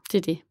andet. Det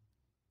er det.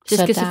 Det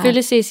skal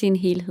selvfølgelig ses i en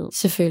helhed.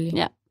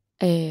 Selvfølgelig.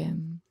 Ja.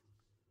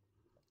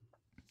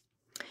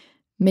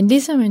 Men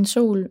ligesom en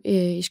sol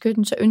i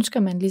skytten, så ønsker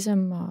man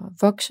ligesom at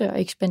vokse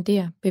og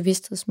ekspandere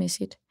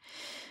bevidsthedsmæssigt.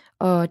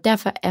 Og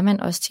derfor er man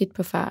også tit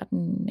på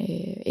farten,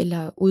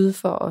 eller ude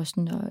for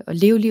at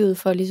leve livet,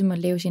 for ligesom at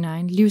lave sine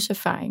egne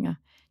livserfaringer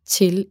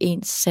til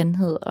ens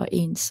sandhed og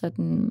ens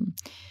sådan...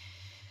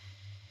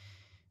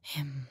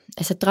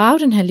 drage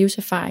den her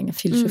livserfaring og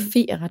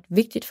filosofi er ret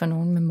vigtigt for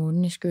nogen med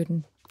månen i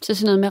skytten. Så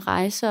sådan noget med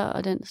rejser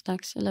og den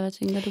slags, eller hvad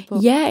tænker du på?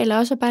 Ja, eller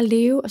også bare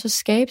leve, og så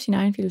skabe sin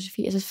egen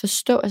filosofi, altså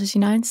forstå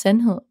sin egen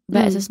sandhed.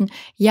 Altså sådan,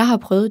 jeg har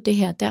prøvet det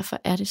her, derfor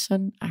er det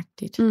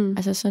sådan-agtigt.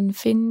 Altså sådan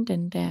finde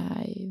den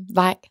der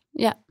vej.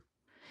 Ja.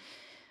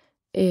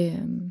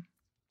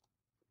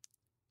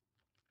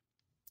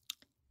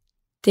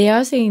 Det er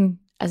også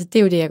det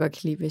er jo det, jeg godt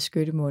kan lide ved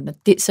skyttemånen.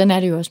 Sådan er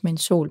det jo også med en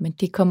sol, men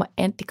det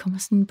kommer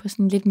sådan på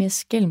sådan en lidt mere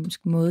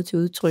skælmsk måde til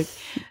udtryk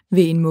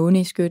ved en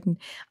måne i skytten.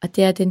 Og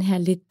det er den her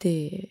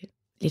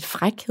lidt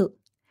frækhed.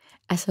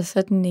 Altså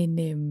sådan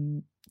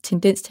en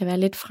tendens til at være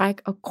lidt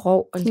fræk og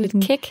grov og lidt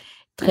en kæk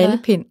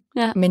drillepind.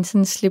 Ja. Men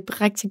sådan slippe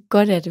rigtig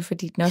godt af det,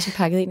 fordi den også er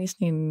pakket ind i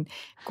sådan en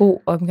god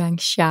omgang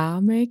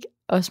charme, ikke?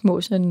 Og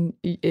små sådan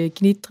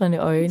gnidrende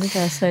øjne, der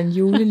er sådan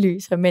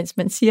julelyser, mens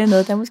man siger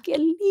noget, der måske er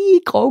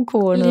lige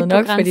grovkornet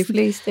nok for de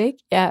fleste, ikke?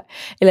 Ja,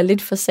 eller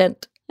lidt for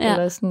sandt,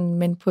 eller sådan,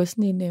 men på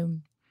sådan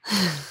en,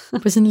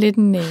 på sådan lidt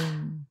en,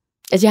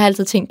 altså jeg har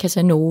altid tænkt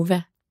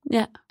Casanova,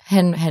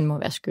 han må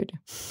være skytte.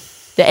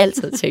 Det har jeg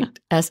altid tænkt,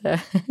 altså.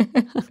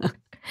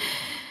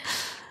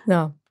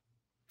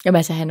 Jamen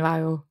altså, han var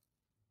jo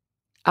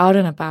out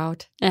and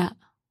about. Ja.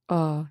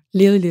 Og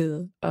levede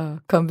livet, og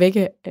kom væk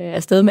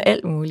afsted med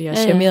alt muligt, og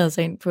charmerede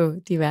sig ind på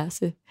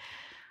diverse.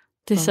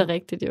 Det er så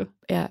rigtigt jo.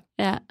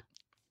 Ja.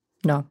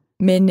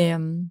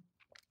 Men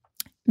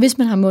hvis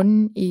man har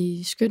månen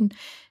i skytten,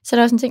 så er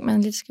der også en ting,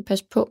 man lidt skal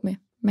passe på med.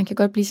 Man kan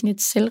godt blive sådan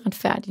lidt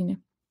selvretfærdigende,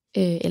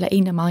 eller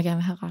en, der meget gerne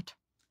vil have ret.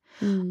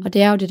 Og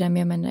det er jo det der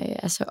med, at man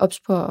er ops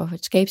på at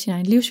skabe sin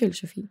egen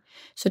livsfilosofi.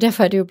 Så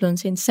derfor er det jo blevet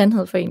til en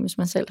sandhed for en, hvis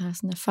man selv har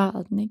sådan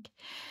erfaret den, ikke?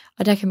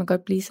 Og der kan man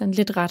godt blive sådan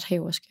lidt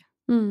rethaverske.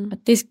 Og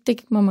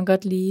det må man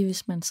godt lide,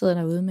 hvis man sidder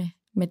derude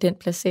med den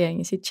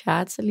placering i sit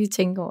chart, så lige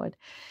tænke over, at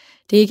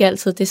det er ikke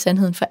altid det er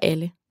sandheden for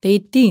alle. Det er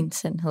din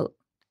sandhed,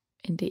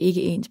 men det er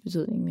ikke ens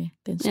betydning med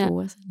den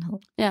store sandhed.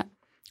 Ja.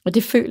 Og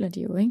det føler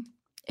de jo, ikke?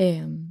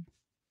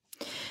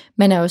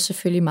 Man er også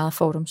selvfølgelig meget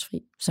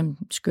fordomsfri, som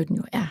skytten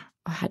jo er,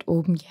 og har et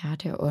åbent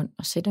hjerte og ånd,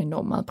 og sætter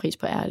enormt meget pris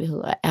på ærlighed,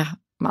 og er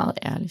meget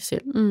ærlig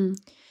selv.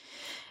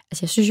 Altså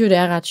jeg synes jo, det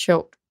er ret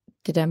sjovt,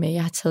 det der med, at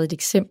jeg har taget et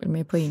eksempel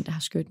med på en, der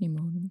har skytten i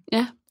månen.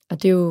 Ja.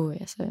 Og det er jo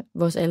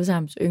vores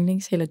allesammens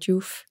yndlingsheller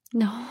Juf,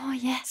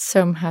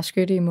 som har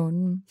skytte i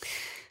månen.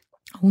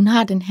 Hun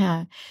har den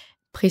her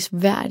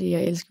prisværdige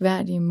og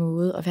elskværdige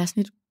måde at være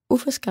sådan lidt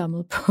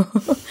uforskammet på,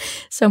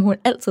 som hun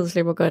altid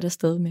slipper godt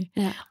afsted med.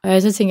 Ja.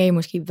 Og så tænker I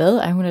måske, hvad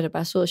er hun da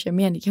bare sød og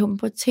charmerende? Kan hun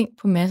prøve at tænke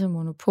på masser af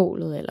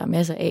monopolet, eller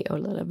masser af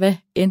A-holdet, eller hvad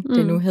end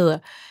det nu hedder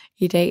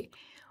i dag.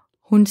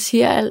 Hun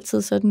siger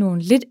altid sådan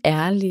nogle lidt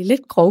ærlige,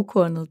 lidt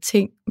grovkornede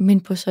ting,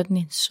 men på sådan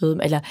en sød,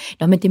 eller,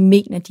 men det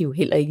mener de jo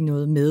heller ikke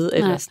noget med,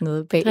 eller sådan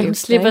noget bagefter. Hun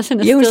slipper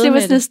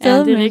sådan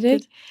afsted med det. Ikke?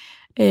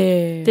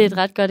 Det er et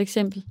ret godt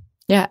eksempel.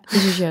 Ja, det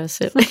synes jeg også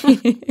selv.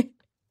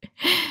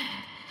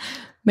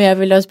 Men jeg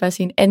vil også bare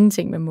sige en anden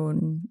ting med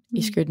månen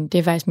i skytten. Det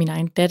er faktisk min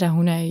egen datter,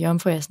 hun er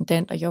jomfru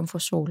Ascendanten og jomfru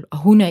Sol, og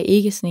hun er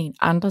ikke sådan en,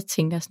 andre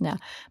tænker sådan her,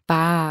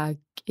 bare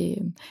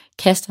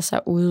kaster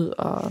sig ud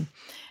og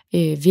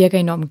virker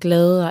enormt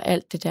glad og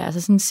alt det der.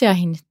 Altså sådan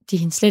ser de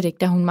hende slet ikke.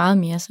 Der er hun meget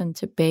mere sådan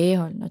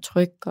tilbageholdende og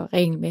tryg og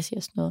regelmæssig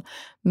og sådan noget.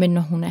 Men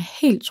når hun er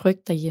helt tryg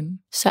derhjemme,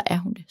 så er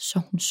hun det. Så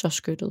er hun så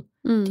skyttet.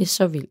 Det er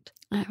så vildt.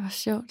 Ej, hvor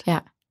sjovt. Ja.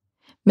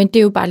 Men det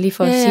er jo bare lige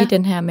for at sige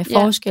den her med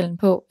forskellen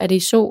på, er det i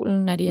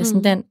solen, er det i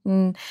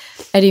ascendanten,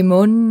 er det i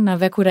månen, og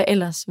hvad kunne der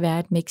ellers være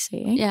et mix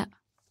af, ikke? Ja.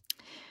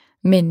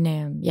 Men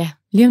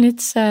lige om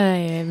lidt, så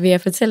vil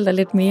jeg fortælle dig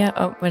lidt mere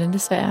om, hvordan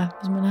det så er,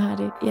 hvis man har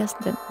det i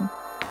ascendanten.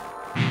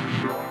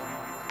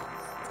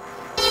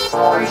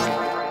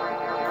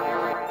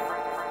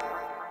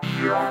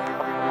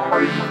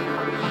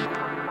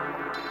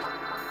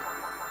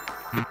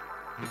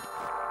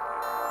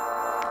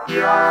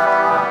 Yeah.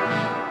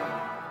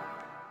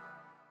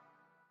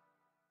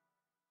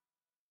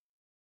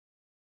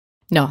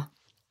 Nå,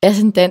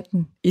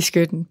 Ascendanten i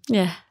Skytten.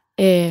 Ja.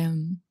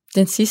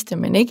 Den sidste,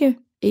 men ikke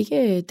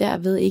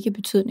derved ikke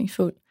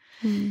betydningsfuld,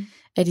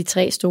 af de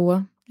 3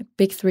 store,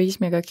 Big Three,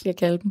 som jeg godt kan lide at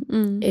kalde dem.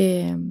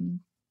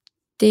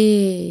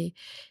 Det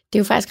er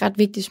jo faktisk ret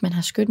vigtigt, hvis man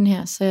har Skytten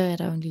her, så er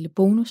der jo en lille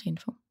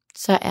bonusinfo.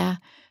 Så er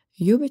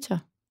Jupiter,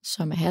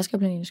 som er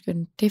herskerplaneten i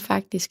Skytten, det er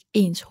faktisk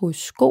ens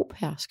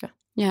horoskophersker,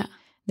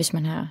 hvis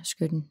man har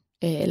Skytten,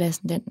 eller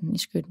Ascendanten i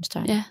Skyttens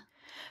tegn. Ja.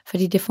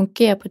 Fordi det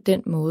fungerer på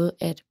den måde,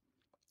 at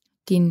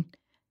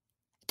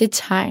det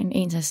tegn,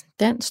 ens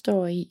ascendant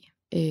står i,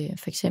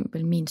 for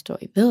eksempel min står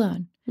i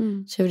vædderen,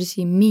 så vil det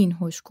sige, at min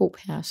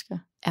horoskophersker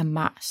er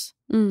Mars,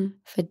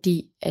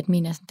 fordi at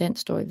min ascendant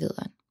står i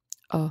vædderen,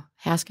 og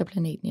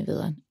herskerplaneten i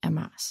vædderen er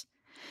Mars.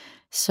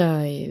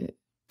 Så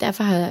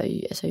derfor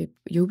har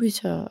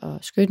Jupiter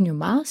og Skytten jo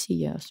meget at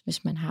sige også,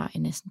 hvis man har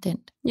en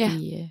ascendant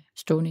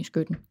stående i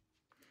Skytten.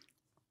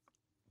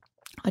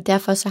 Og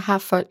derfor så har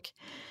folk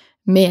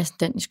med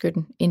ascendanten i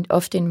Skytten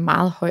ofte en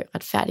meget høj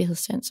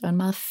retfærdighedssans og en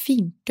meget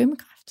fin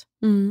dømmekraft.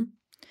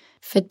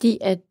 Fordi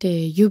at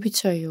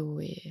Jupiter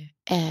jo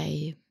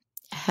er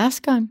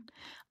herskeren,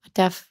 og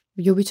derfor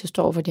Jupiter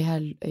står for det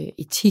her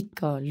etik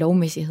og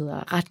lovmæssigheder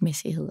og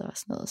retmæssigheder og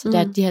sådan noget.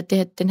 Så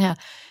der den her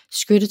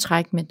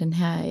skyttetræk med den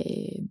her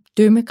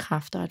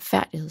dømmekraft og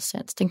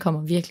retfærdighedssans, den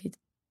kommer virkelig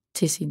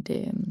til sin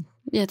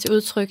til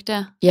udtryk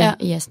der. Ja,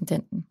 i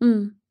ascendanten.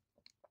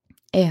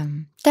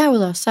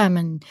 Derudover så er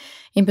man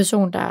en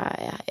person, der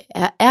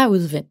er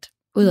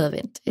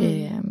udadvendt,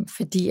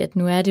 fordi at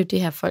nu er det jo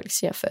det her, folk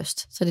ser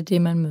først, så det er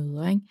det, man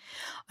møder, ikke?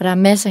 Og der er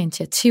masser af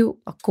initiativ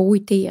og gode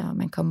idéer, og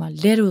man kommer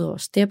let ud over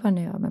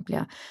stepperne, og man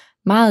bliver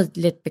meget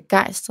let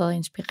begejstret og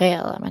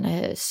inspireret, og man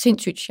er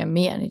sindssygt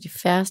charmerende. De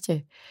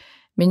færreste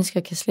mennesker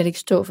kan slet ikke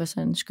stå for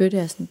sådan en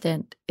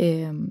skytteascendant.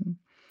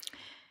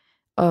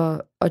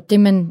 Og det,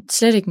 man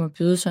slet ikke må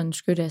byde sådan en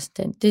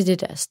skytteascendant, det er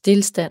det der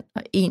stilstand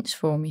og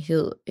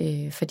ensformighed,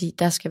 fordi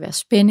der skal være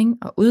spænding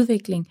og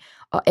udvikling,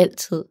 og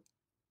altid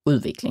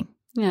udvikling.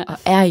 Ja. Og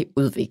er i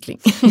udvikling.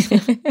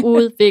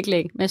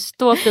 Udvikling med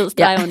stor fed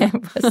streg under. Ja,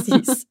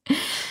 præcis.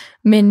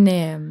 Men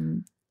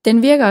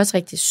den virker også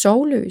rigtig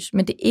sorgløs,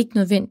 men det er ikke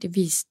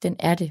nødvendigvis, den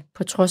er det,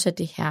 på trods af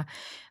det her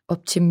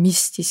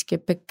optimistiske,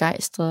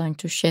 begejstrede,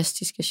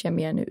 entusiastiske,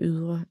 charmerende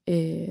ydre.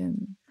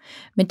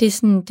 Men det er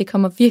sådan, det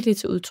kommer virkelig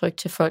til udtryk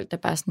til folk, der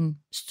bare sådan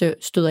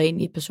støder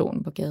ind i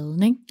personen på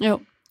gaden, ikke? Jo.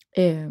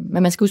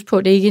 Men man skal huske på,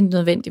 at det ikke er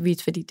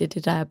nødvendigvis, fordi det er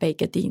det, der er bag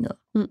gardinet.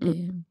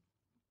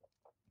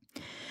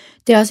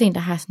 Det er også en, der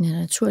har sådan en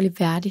naturlig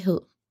værdighed.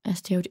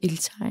 Altså, det er jo et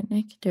ildtegn,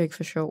 ikke? Det er jo ikke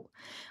for sjov.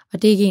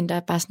 Og det er ikke en, der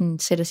bare sådan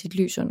sætter sit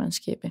lys under en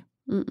skæppe.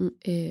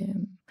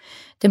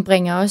 Den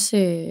bringer også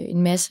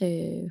en masse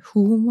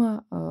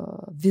humor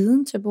og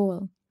viden til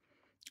bordet.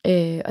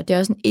 Og det er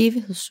også en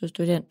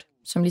evighedsstudent,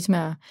 som ligesom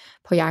er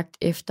på jagt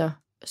efter,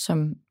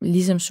 som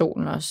ligesom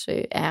solen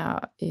også er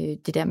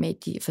det der med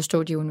at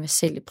forstå de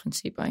universelle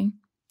principper, ikke?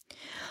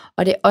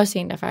 Og det er også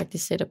en, der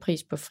faktisk sætter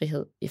pris på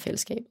frihed i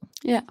fællesskabet.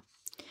 Ja.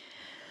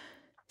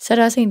 Så er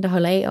der også en, der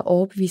holder af at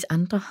overbevise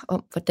andre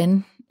om,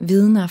 hvordan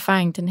viden og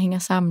erfaring, den hænger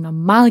sammen, og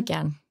meget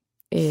gerne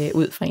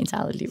ud fra ens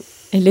eget liv.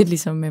 Lidt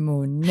ligesom med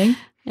månen, ikke?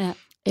 Ja.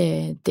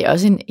 Det er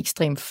også en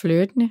ekstrem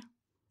flirtende.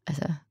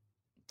 Altså,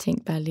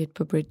 tænk bare lidt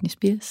på Britney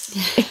Spears.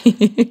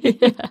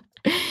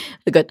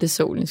 Jeg ved godt, det er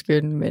solen i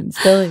Skytten, men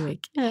stadigvæk.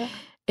 Ja.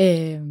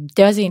 Det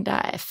er også en, der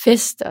er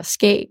fest og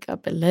skæg og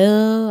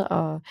ballade,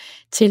 og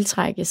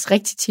tiltrækkes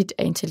rigtig tit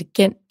af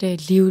intelligente,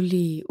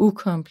 livlige,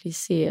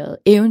 ukomplicerede,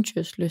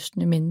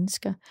 eventyrslystne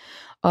mennesker.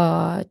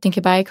 Og den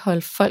kan bare ikke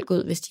holde folk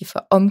ud, hvis de er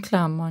for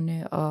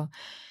omklamrende, og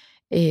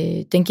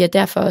den giver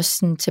derfor også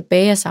sådan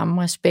tilbage af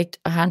samme respekt,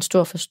 og har en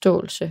stor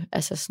forståelse,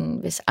 altså sådan,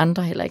 hvis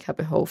andre heller ikke har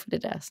behov for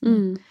det der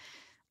sådan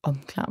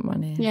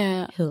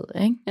omklamrendehed,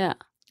 ikke? Ja.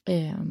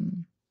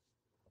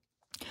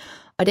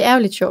 Og det er jo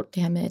lidt sjovt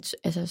det her med, at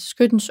altså,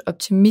 skyttens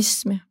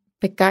optimisme,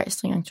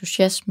 begejstring,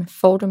 entusiasme,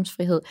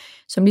 fordomsfrihed,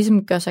 som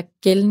ligesom gør sig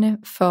gældende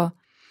for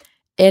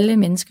alle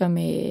mennesker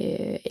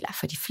eller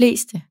for de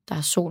fleste, der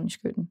har solen i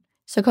Skytten,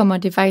 så kommer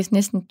det faktisk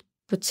næsten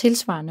på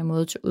tilsvarende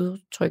måde til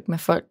udtryk med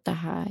folk, der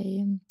har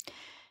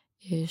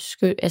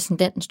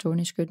ascendanten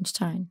stående i Skyttens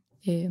tegn.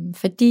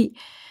 Fordi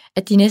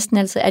at de næsten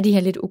altid er de her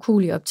lidt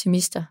ukuelige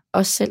optimister,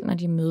 også selv når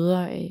de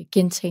møder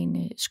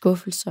gentagende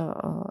skuffelser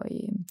og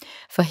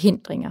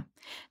forhindringer.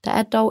 Der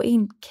er dog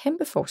en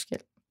kæmpe forskel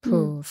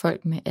på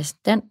folk med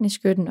ascendanten i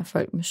Skytten og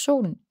folk med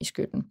solen i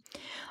Skytten.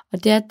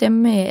 Og det er, at dem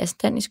med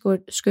ascendanten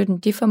i Skytten,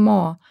 de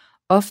formår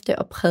ofte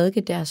at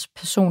prædike deres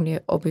personlige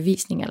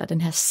overbevisning, eller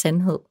den her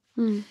sandhed,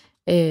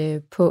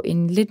 på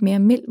en lidt mere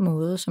mild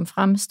måde, som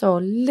fremstår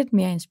lidt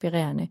mere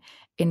inspirerende,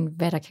 end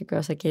hvad der kan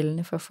gøre sig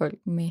gældende for folk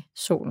med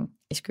solen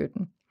i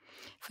Skytten.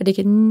 For det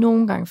kan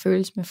nogle gange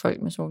føles med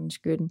folk med solen i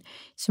Skytten,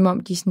 som om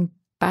de sådan,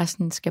 bare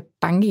sådan skal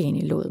banke ind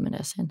i låget med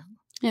deres sandhed.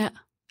 Ja.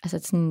 Altså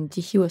sådan,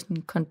 de hiver sådan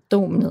en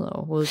kondom ned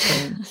over hovedet.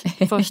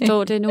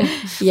 Forstå det nu.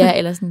 Ja,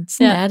 eller sådan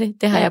er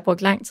det. Det har jeg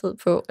brugt lang tid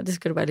på, og det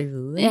skal du bare lige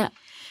vide. Ikke?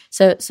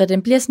 Ja. Så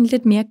den bliver sådan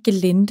lidt mere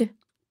gelinde,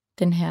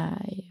 den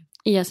her...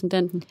 I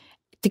ascendanten.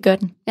 Det gør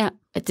den. Ja.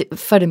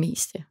 For det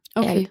meste.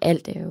 Okay.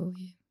 Alt er jo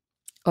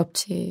op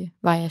til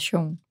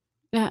variation.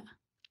 Ja.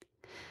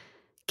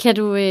 Kan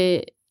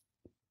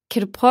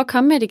du prøve at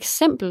komme med et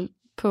eksempel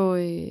på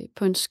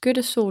en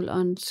skyttesol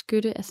og en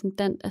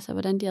skytteascendant, altså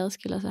hvordan de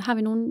adskiller sig? Har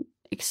vi nogle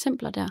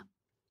eksempler der?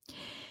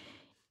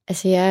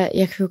 Altså,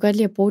 jeg kan jo godt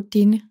lide at bruge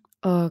Dine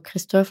og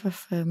Christoffer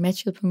for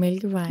matchet på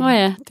Mælkevejen.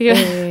 Ja, det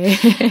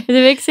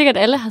er jo ikke sikkert,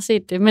 at alle har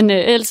set det, men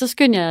ellers så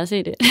skynder jeg at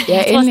se det.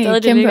 Ja, endelig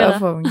en kæmpe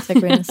opfordring, så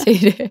gå ind og se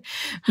det.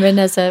 Men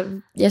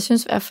altså, jeg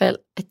synes i hvert fald,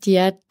 at de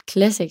er et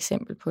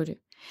klasseeksempel på det.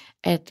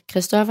 At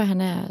Christoffer,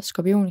 han er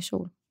skorpion i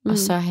sol, og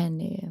så er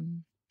han,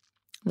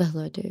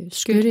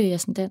 skytte i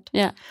ascendant.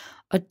 Ja.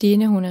 Og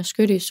Dine, hun er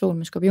skytte i sol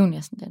med skorpion i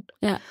ascendant.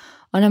 Ja.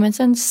 Og når man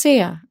sådan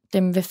ser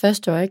dem ved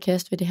første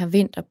øjekast ved det her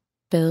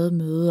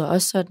vinterbademøde, og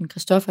også sådan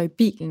Christoffer i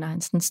bilen, når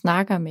han sådan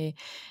snakker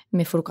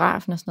med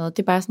fotografen og sådan noget,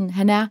 det er bare sådan,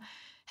 han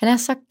er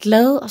så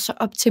glad og så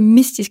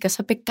optimistisk og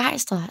så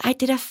begejstret. Ej,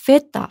 det er da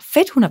fedt,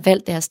 fedt hun har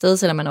valgt det her sted,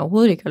 selvom man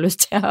overhovedet ikke har lyst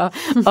til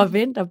at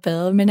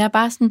vinterbade, men er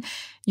bare sådan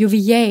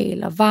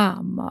jovial og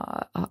varm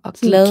og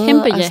glad.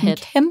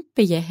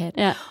 Kæmpe jahat.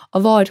 Ja.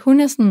 Og hvor at hun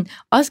er sådan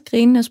også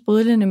grinende og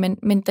sprudlende,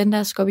 men den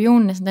der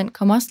skorpionen, den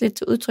kommer også lidt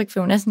til udtryk, for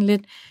hun er sådan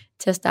lidt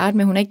til at starte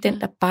med, hun er ikke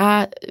den, der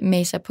bare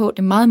maser på, det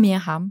er meget mere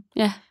ham.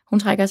 Ja. Hun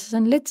trækker sig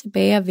sådan lidt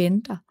tilbage og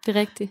venter. Det er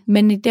rigtigt.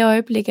 Men i det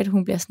øjeblik, at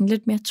hun bliver sådan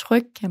lidt mere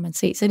tryg, kan man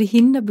se, så er det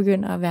hende, der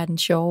begynder at være den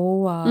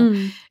sjove, og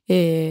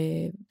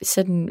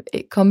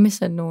komme med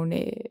sådan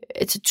nogle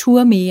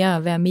ture mere,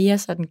 og være mere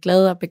sådan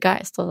glad og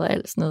begejstret og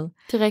alt sådan noget.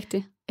 Det er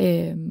rigtigt.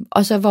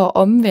 Og så hvor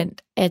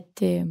omvendt,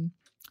 at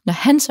når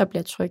han så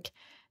bliver tryg,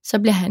 så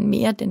bliver han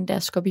mere den der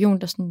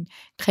skorpion, der sådan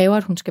kræver,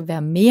 at hun skal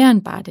være mere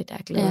end bare det der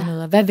glade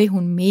noget. Og hvad vil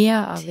hun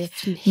mere? Og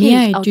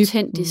mere i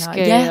dybden. Og,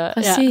 ja,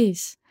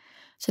 præcis. Ja.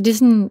 Så det er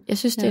sådan, jeg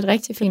synes, det er et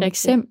rigtig fint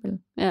eksempel.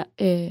 Ja.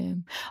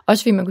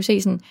 Også fordi man kunne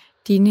se sådan,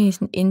 Dine i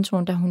sådan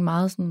introen, der hun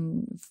meget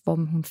sådan, hvor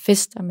hun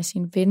fester med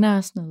sine venner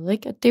og sådan noget,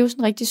 ikke? Og det er jo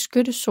sådan rigtig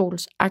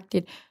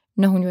skyttesolsagtigt,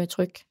 når hun jo er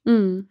tryg.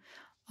 Mm.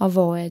 Og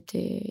hvor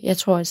jeg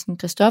tror, at sådan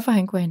Christoffer,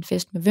 han kunne have en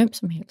fest med hvem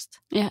som helst.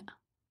 Ja.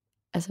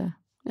 Altså,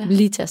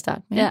 lige til at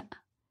starte med. Ja,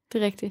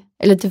 det er rigtigt.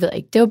 Eller det ved jeg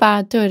ikke. Det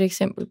var et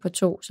eksempel på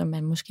 2, som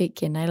man måske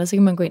kender. Ellers så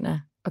kan man gå ind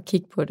og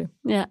kigge på det.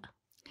 Ja.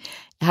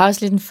 Jeg har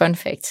også lidt en fun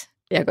fact,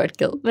 jeg godt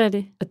gad. Hvad er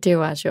det? Og det er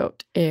jo ret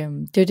sjovt. Det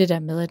er jo det der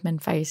med, at man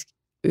faktisk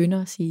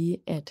ynder at sige,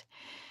 at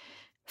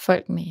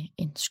folk med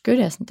en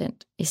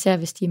skytteascendant, især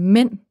hvis de er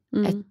mænd,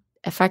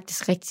 er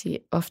faktisk rigtig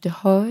ofte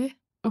høje.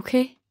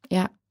 Okay.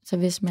 Ja, så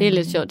hvis man... Det er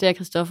lidt sjovt, det er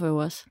Christoffer jo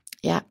også.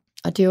 Ja,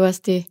 og det er jo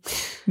også det,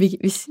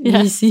 vi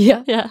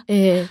siger.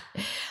 Ja.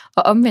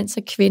 Og omvendt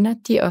så kvinder,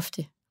 de er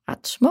ofte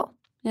ret små,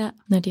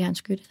 når de har en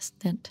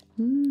skytteascendant.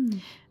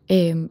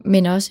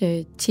 Men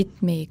også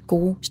tit med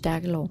gode,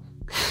 stærke lår.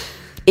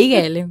 Ikke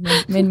alle,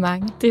 men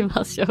mange. Det er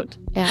meget sjovt.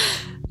 Ja.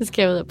 Det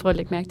skal jeg ud og prøve at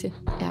lægge mærke til.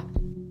 Ja.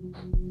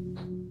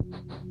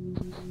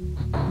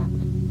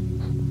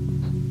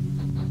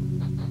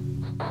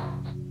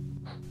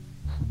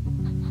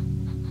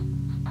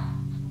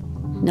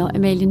 Nå,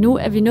 Amalie, nu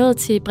er vi nået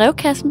til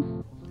brevkassen,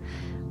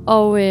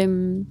 og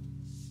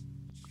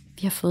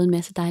vi har fået en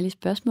masse dejlige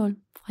spørgsmål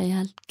fra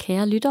jer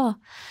kære lyttere,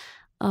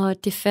 og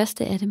det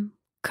første af dem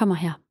kommer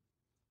her.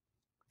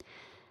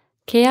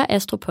 Kære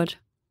Astropod,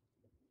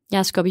 jeg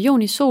er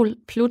skorpion i Sol,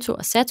 Pluto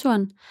og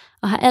Saturn,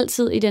 og har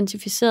altid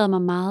identificeret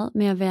mig meget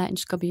med at være en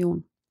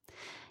skorpion.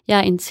 Jeg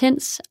er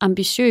intens,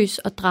 ambitiøs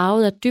og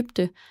draget af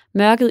dybde,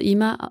 mørket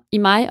i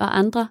mig og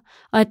andre,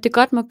 og at det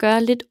godt må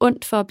gøre lidt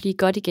ondt for at blive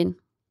godt igen.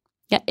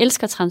 Jeg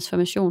elsker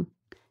transformation.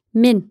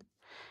 Men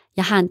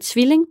jeg har en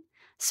tvilling,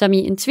 som i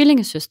en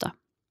tvillingesøster.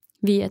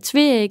 Vi er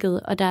tveæggede,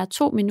 og der er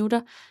 2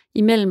 minutter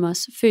imellem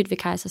os, født ved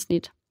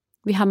kejsersnit.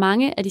 Vi har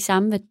mange af de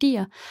samme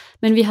værdier,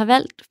 men vi har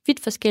valgt vidt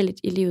forskelligt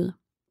i livet.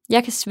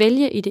 Jeg kan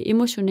svælge i det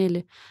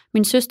emotionelle.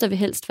 Min søster vil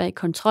helst være i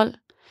kontrol,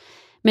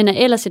 men er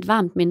ellers et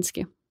varmt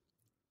menneske.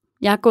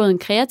 Jeg har gået en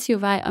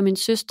kreativ vej, og min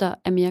søster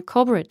er mere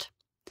corporate.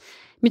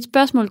 Mit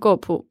spørgsmål går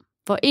på,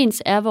 hvor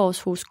ens er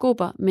vores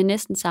horoskoper med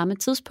næsten samme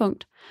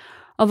tidspunkt,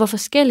 og hvor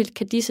forskelligt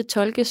kan disse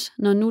tolkes,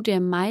 når nu det er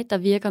mig, der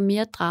virker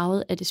mere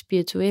draget af det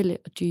spirituelle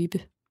og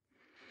dybe.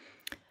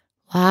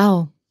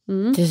 Wow,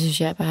 det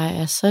synes jeg bare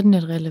er sådan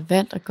et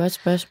relevant og godt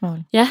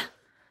spørgsmål. Ja.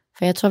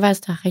 For jeg tror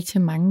faktisk, der er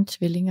rigtig mange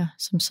tvillinger,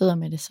 som sidder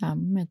med det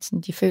samme, at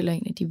sådan, de føler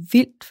egentlig, at de er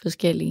vildt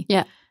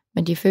forskellige,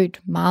 men de er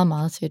født meget,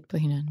 meget tæt på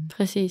hinanden.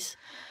 Præcis.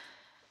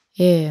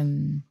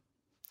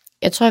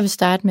 Jeg tror, jeg vil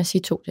starte med at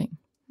sige 2 ting.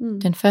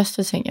 Den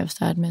første ting, jeg vil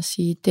starte med at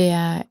sige, det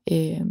er,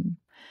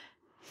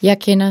 jeg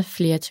kender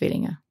flere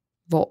tvillinger,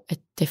 hvor at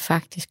det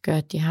faktisk gør,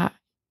 at de har,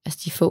 altså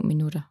de få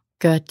minutter,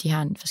 gør, at de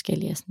har en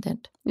forskellig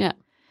ascendant. Ja.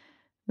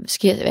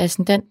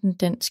 Ascendanten,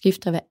 den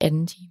skifter hver 2.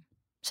 time.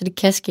 Så det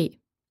kan ske,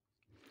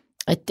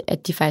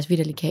 at de faktisk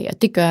vitterligt kan,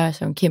 og det gør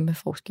altså en kæmpe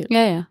forskel.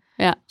 Ja.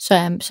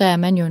 Så er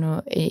man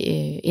jo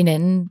en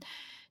anden,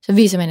 så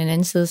viser man en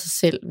anden side af sig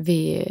selv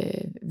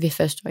ved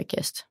første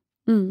øjekast.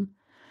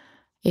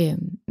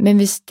 Men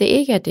hvis det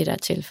ikke er det, der er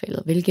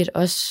tilfældet, hvilket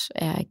også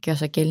gør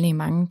sig gældende i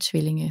mange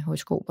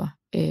tvillingehoroskoper,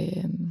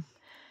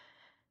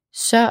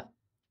 så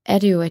er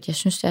det jo, at jeg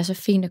synes, det er så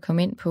fint at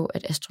komme ind på,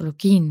 at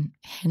astrologien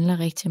handler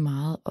rigtig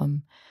meget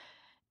om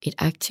et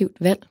aktivt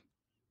valg.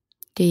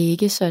 Det er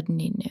ikke sådan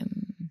en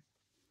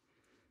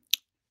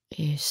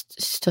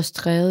står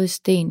skrevet i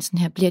sten, sådan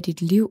her bliver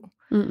dit liv.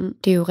 Mm-mm.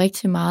 Det er jo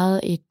rigtig meget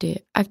et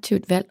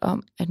aktivt valg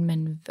om, at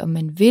om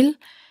man vil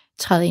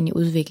træde ind i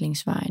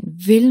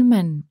udviklingsvejen, vil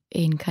man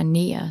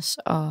inkarneres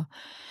og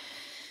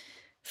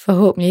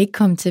forhåbentlig ikke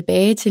komme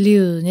tilbage til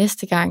livet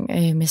næste gang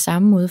med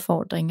samme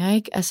udfordringer,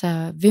 ikke?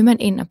 Altså, vil man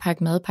ind og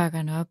pakke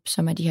madpakkerne op,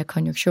 som er de her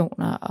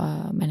konjunktioner,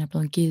 og man er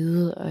blevet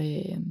givet,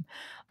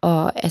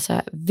 og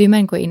altså, vil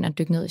man gå ind og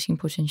dykke ned i sine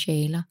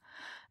potentialer?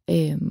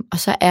 Og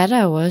så er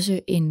der jo også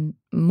en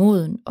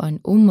moden og en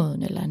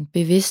umoden, eller en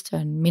bevidst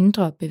og en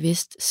mindre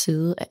bevidst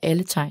side af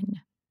alle tegnene.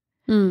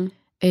 Mm.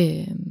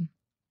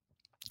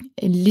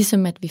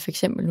 Ligesom at vi for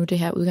eksempel nu det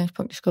her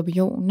udgangspunkt i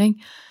skorpionen, ikke?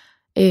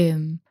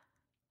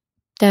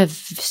 Der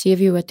siger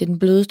vi jo, at det er den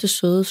blødeste,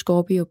 søde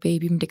scorpio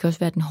baby, men det kan også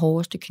være den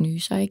hårdeste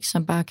knyser, ikke?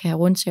 Som bare kan have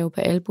rundsave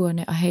på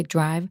albuerne og have et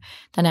drive,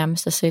 der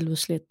nærmest er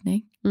selvudslættende,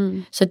 ikke?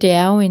 Mm. Så det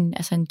er jo det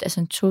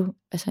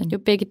er jo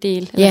begge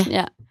dele. Ja,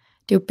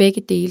 det er jo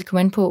begge dele. Kom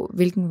an på,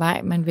 hvilken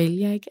vej man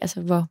vælger, ikke?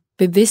 Altså, hvor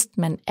bevidst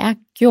man er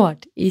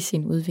gjort i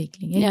sin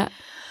udvikling, ikke? Ja.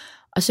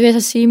 Og så vil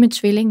jeg så sige med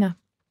tvillinger,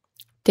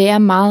 det er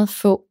meget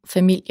få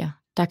familier,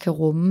 der kan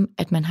rumme,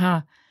 at man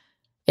har,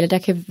 eller der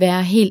kan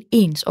være helt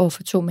ens over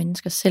for to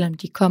mennesker, selvom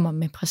de kommer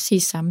med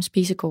præcis samme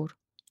spisekort.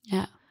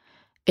 Ja.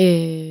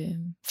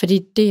 Fordi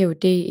det er jo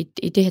det,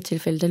 i det her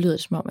tilfælde, der lyder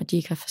det som om, at de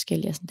ikke har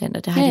forskellige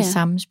ascendanter, der har de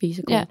samme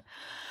spisekort. Ja.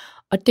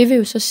 Og det vil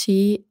jo så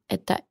sige,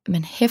 at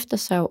man hæfter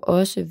sig jo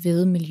også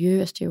ved miljø,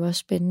 altså det er jo også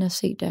spændende at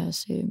se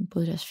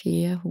både deres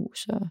 4.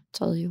 hus og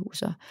 3.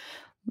 hus og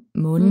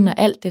Månen og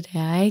alt det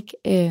der, ikke?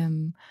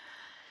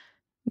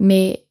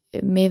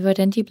 Med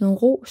hvordan de er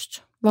blevet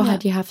rost. Hvor har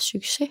de haft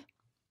succes?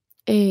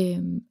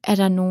 Er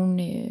der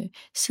nogle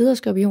sider af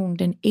skorpionen,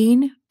 den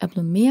ene er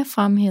blevet mere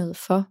fremhævet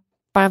for,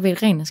 bare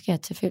ved ren og skær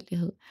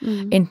tilfældighed,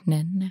 end den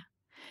anden er.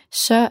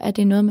 Så er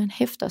det noget, man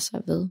hæfter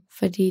sig ved,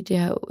 fordi det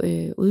har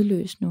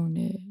udløst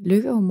nogle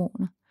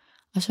lykkehormoner,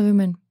 og så vil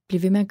man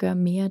blive ved med at gøre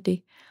mere af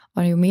det.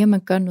 Og jo mere man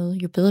gør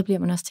noget, jo bedre bliver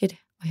man også til det.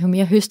 Og jo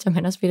mere høster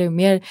man også ved det, jo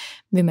mere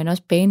vil man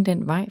også bane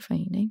den vej for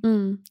en, ikke?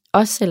 Mm.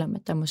 Også selvom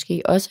at der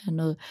måske også er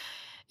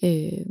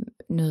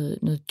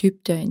noget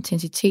dybde og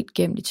intensitet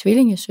gennem i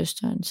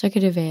tvillingesøsteren, så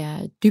kan det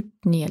være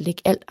dybden i at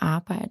lægge alt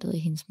arbejdet i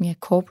hendes mere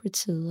corporate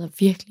side, og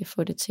virkelig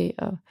få det til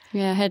at...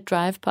 Ja, have et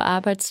drive på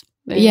arbejdet.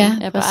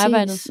 På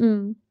arbejdet.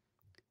 Mm.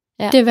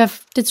 Ja.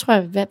 Det tror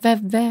jeg,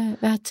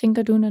 hvad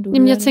tænker du, når du...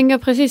 Jamen, jeg tænker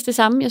præcis det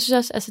samme. Jeg synes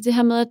også, altså det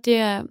her med, at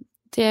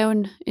det er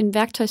jo en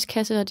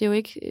værktøjskasse, og det er jo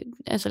ikke,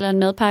 altså eller en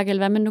madpakke, eller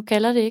hvad man nu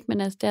kalder det, ikke?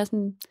 Men altså det er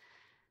sådan,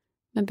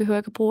 man behøver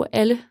ikke at bruge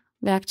alle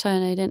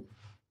værktøjerne i den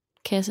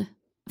kasse.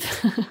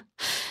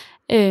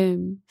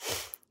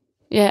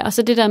 Ja, og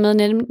så det der med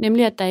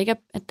nemlig, at der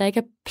ikke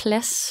er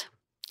plads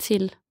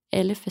til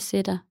alle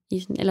facetter i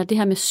sådan, eller det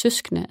her med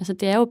søskende, altså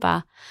det er jo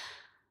bare,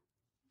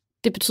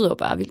 det betyder jo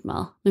bare vildt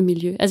meget med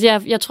miljø.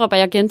 Altså jeg tror bare,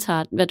 jeg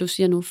gentager, hvad du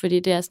siger nu, fordi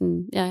det er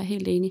sådan, jeg er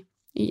helt enig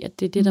i, at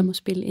det er det, der må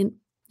spille ind.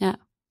 Ja.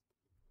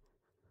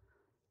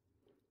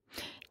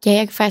 Ja,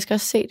 jeg kan faktisk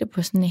også se det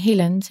på sådan en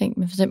helt anden ting,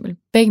 men for eksempel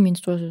begge mine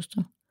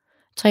storesøstre,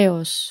 3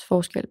 års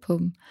forskel på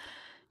dem,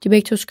 de er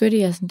begge to skytte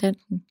i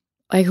Ascendanten.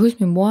 Og jeg kan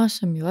huske min mor,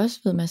 som jo også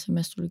ved masser af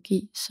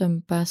astrologi,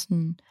 som bare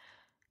sådan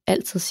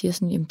altid siger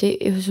sådan, jamen det,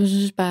 jeg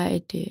synes bare,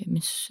 at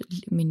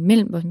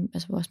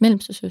vores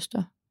mellemste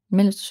søster,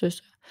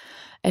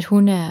 at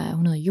hun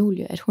hedder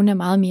Julie, at hun er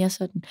meget mere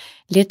sådan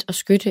let og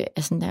skytte,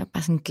 altså der er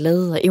bare sådan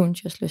glad og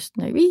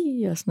eventyrslysten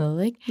og sådan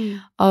noget, ikke? Mm.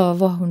 Og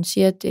hvor hun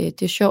siger, at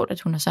det er sjovt,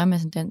 at hun har samme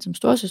ascendant som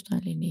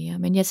storesøsteren Linnea,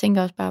 men jeg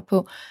tænker også bare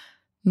på,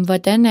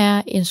 hvordan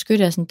er en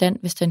skytte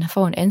ascendant, hvis den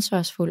får en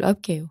ansvarsfuld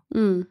opgave?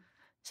 Mm.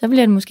 Så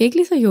bliver den måske ikke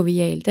lige så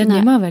jovial. Det er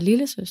nemmere at være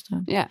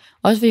lillesøsteren. Ja.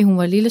 Også fordi hun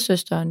var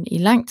lillesøsteren i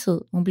lang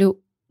tid. Hun blev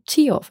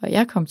 10 år før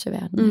jeg kom til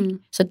verden. Ikke?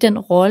 Så den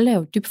rolle er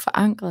jo dybt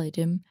forankret i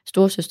dem.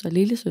 Storesøster og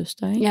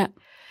lillesøster. Ikke? Ja.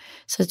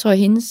 Så jeg tror, at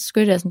hendes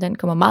skytte, altså, den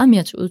kommer meget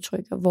mere til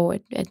udtryk, hvor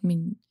at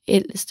min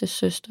ældste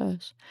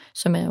søster,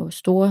 som er jo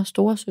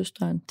store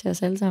søsteren til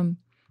os alle sammen,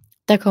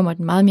 der kommer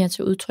den meget mere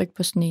til udtryk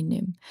på sådan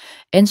en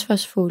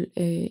ansvarsfuld,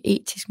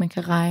 etisk, man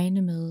kan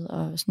regne med,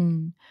 og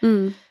sådan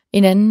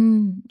en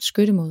anden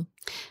skyttemåde.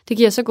 Det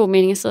giver så god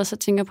mening, jeg sidder og så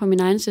tænker på min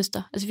egen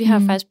søster. Altså vi har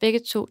faktisk begge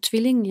to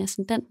tvillingen i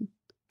Ascendanten.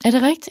 Er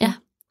det rigtigt? Ja.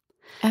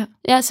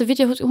 Ja, så vidt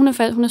jeg husker,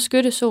 hun er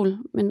skytte sol,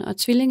 og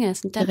tvilling er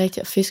Ascendanten. Det er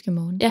rigtigt, og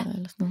fiskemånen. Ja,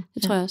 eller sådan noget.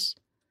 Det tror jeg også.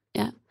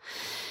 Ja.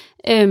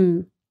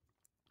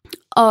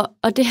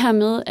 Og det her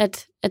med,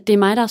 at det er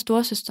mig, der er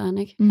storesøsteren,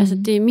 ikke? Mm-hmm. Altså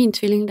det er min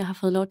tvilling, der har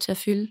fået lov til at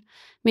fylde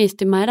mest.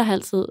 Det er mig, der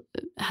altid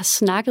har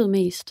snakket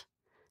mest.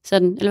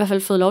 Sådan, eller i hvert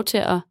fald fået lov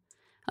til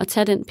at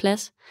tage den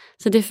plads.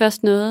 Så det er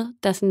først noget,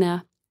 der sådan er,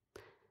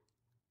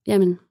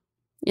 jamen,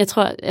 jeg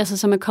tror, altså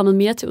som er kommet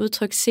mere til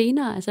udtryk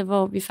senere, altså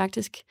hvor vi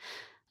faktisk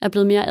er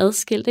blevet mere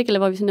adskilt, ikke? Eller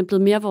hvor vi sådan er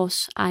blevet mere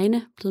vores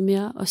egne, blevet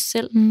mere os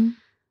selv. Mm.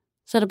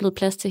 så er der blevet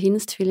plads til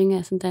hendes tvillinge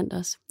Ascendant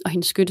også, og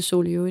hendes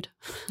skyttesol i øvrigt.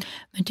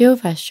 Men det er jo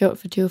faktisk sjovt,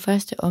 for det er jo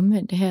faktisk det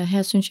omvendte her.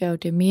 Her synes jeg jo,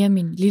 det er mere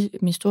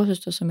min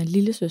storesøster, som er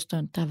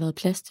lillesøsteren, der har været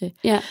plads til.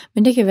 Ja.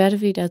 Men det kan være det,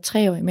 fordi der er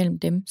 3 år imellem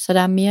dem, så der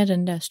er mere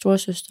den der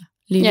storesøster,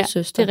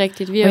 lillesøster. Ja, det er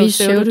rigtigt. Vi er og jo I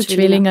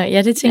pseudo-tvillinger.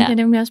 Ja, det tænker jeg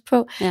nemlig også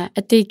på,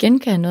 at det igen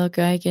kan have noget at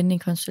gøre igen i en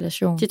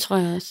konstellation. Det tror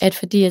jeg også. At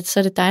fordi, at så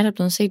er det dig, der er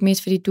blevet set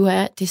mest, fordi det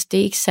er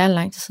ikke særlig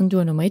lang tid siden, du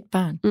er nummer 1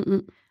 barn.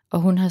 Mm-mm.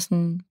 Og hun har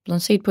sådan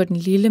blevet set på den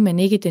lille, men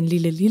ikke den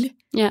lille.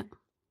 Ja,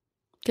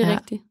 det er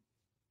rigtigt.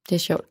 Det er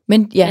sjovt.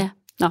 Men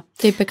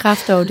det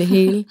bekræfter jo det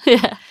hele.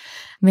 Ja.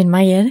 Men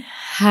Marianne,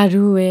 har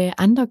du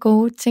andre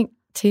gode ting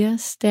til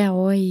os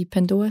derovre i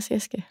Pandoras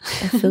æske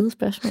af fede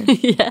spørgsmål?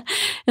 Ja,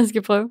 jeg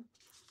skal prøve.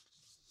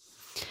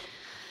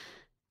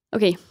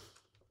 Okay.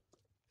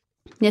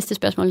 Næste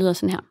spørgsmål lyder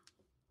sådan her.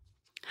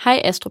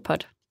 Hej Astropod.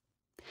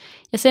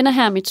 Jeg sender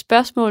her mit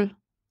spørgsmål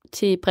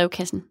til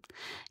brevkassen.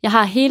 Jeg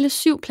har hele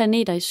 7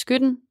 planeter i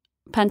Skytten,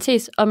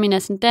 parentes, og min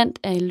ascendant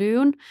er i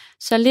Løven,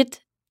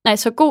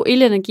 så god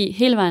elenergi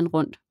hele vejen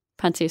rundt,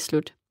 parentes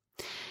slut.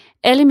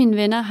 Alle mine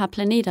venner har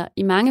planeter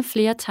i mange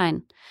flere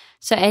tegn,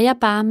 så er jeg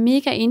bare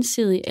mega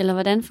ensidig, eller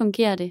hvordan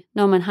fungerer det,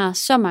 når man har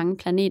så mange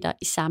planeter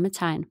i samme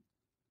tegn?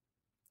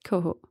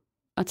 KH.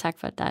 Og tak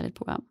for et dejligt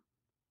program.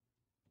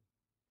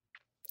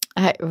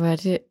 Ej, hvor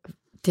er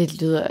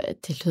det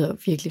lyder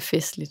virkelig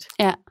festligt.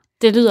 Ja,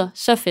 det lyder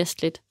så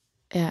festligt.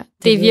 Ja,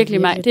 det er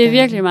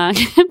virkelig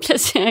mange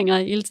placeringer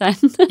i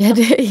ildtegnen. Ja,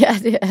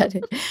 det er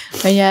det.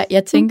 Men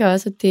jeg tænker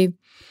også, at det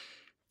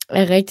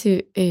er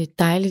rigtig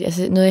dejligt.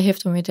 Altså noget, jeg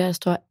hæfter mig med, der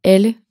står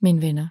alle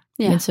mine venner.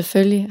 Ja. Men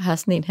selvfølgelig har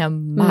sådan en her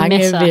mange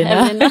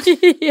venner.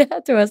 Ja,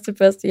 det var også det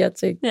første, jeg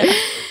tænkte.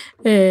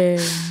 Ja.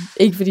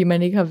 Ikke fordi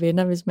man ikke har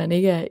venner, hvis man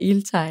ikke er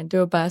ildtegn. Det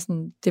var bare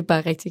sådan, det er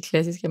bare rigtig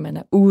klassisk, at man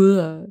er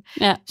ude og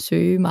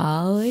søge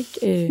meget,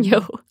 ikke?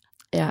 Jo.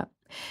 Ja.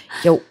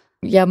 Jo.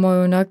 Jeg må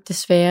jo nok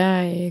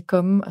desværre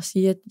komme og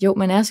sige, at jo,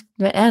 man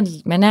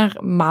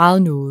er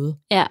meget noget.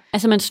 Ja,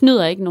 altså man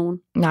snyder ikke nogen.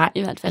 Nej, i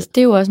hvert fald. Altså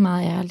det er jo også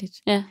meget ærligt.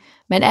 Ja.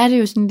 Men er det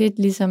jo sådan lidt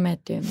ligesom,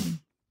 at det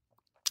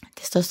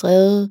står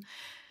skrevet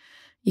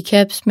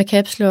med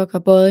caps lock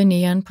og både i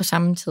neon på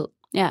samme tid.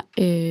 Ja.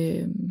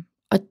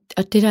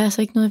 Og det er der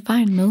altså ikke noget i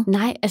vejen med.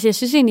 Nej, altså jeg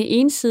synes egentlig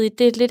ensidigt,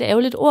 det er et lidt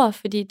ærgerligt ord,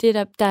 fordi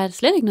der er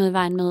slet ikke noget i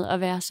vejen med at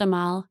være så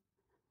meget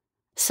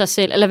sig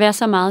selv, eller være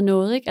så meget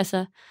noget, ikke?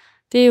 Altså,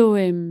 det er jo...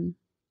 det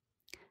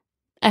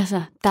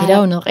er der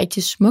jo noget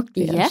rigtig smukt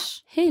ved os. Ja,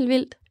 helt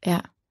vildt. Ja.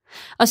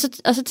 Og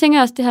så tænker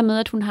jeg også det her med,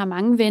 at hun har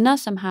mange venner,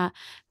 som har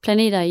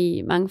planeter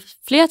i mange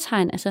flere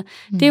tegn. Altså,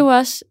 det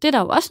er der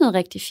jo også noget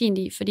rigtig fint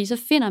i, fordi så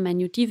finder man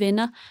jo de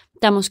venner,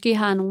 der måske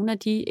har nogle af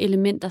de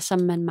elementer,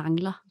 som man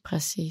mangler.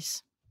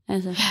 Præcis.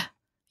 Altså.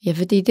 Ja,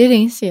 fordi det er det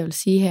eneste, jeg vil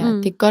sige her.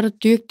 Det er godt at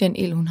dyrke den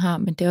el, hun har,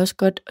 men det er også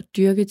godt at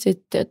dyrke til,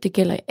 det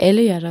gælder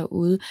alle jer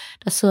derude,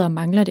 der sidder og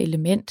mangler et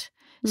element.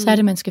 Så er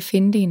det, man skal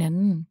finde det i en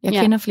anden. Jeg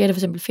kender flere, der for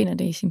eksempel finder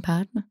det i sin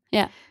partner.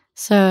 Ja.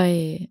 Så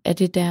er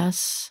det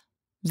deres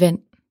vand,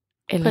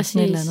 eller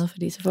sådan et eller andet,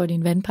 fordi så får de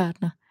en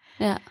vandpartner.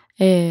 Ja.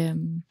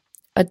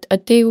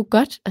 Og det er jo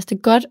godt. Altså det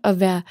er godt at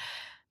være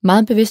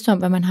meget bevidst om,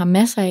 hvad man har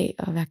masser af,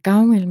 og være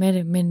gavmild med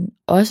det, men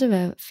også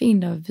være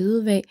fint at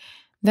vide,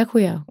 hvad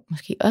kunne jeg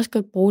måske også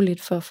godt bruge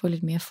lidt for at få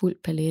lidt mere fuld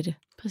palette.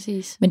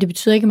 Præcis. Men det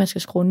betyder ikke, at man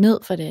skal skrue ned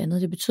for det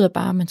andet. Det betyder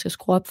bare, at man skal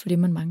skrue op for det,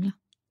 man mangler.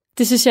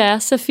 Det synes jeg er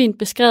så fint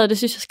beskrevet. Det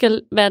synes jeg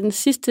skal være den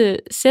sidste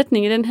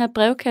sætning i den her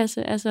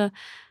brevkasse. Altså,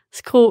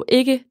 skru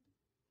ikke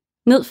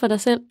ned for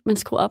dig selv, men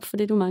skru op for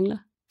det, du mangler.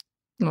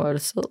 Nå er du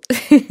sød.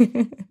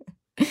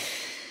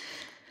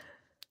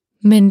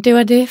 Men det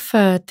var det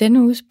for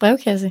denne uges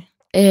brevkasse.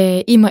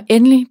 I må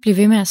endelig blive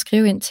ved med at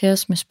skrive ind til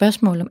os med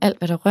spørgsmål om alt,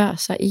 hvad der rører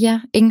sig i jer.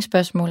 Ingen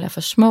spørgsmål er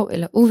for små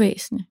eller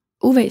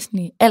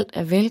uvæsentlige. Alt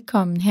er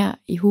velkommen her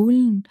i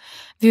hulen.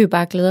 Vi vil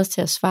bare glæde os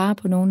til at svare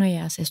på nogle af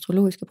jeres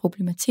astrologiske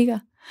problematikker.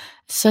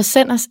 Så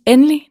send os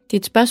endelig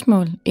dit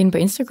spørgsmål ind på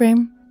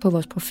Instagram på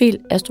vores profil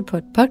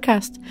Astropod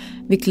Podcast.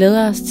 Vi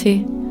glæder os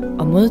til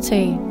at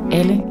modtage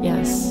alle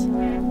jeres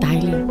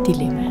dejlige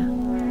dilemmaer.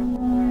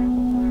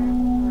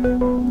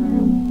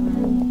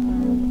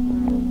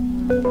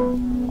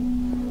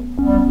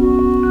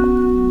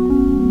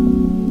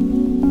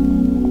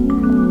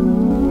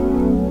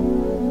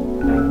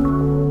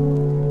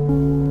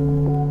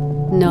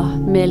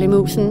 Nå,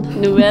 Mallemusen,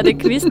 nu er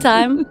det quiz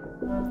time.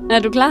 Er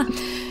du klar?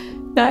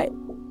 Nej.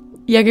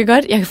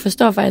 Jeg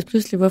forstår faktisk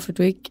pludselig, hvorfor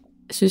du ikke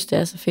synes, det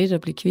er så fedt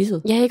at blive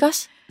quizzet. Ja, ikke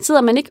også?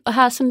 Sidder man ikke og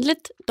har sådan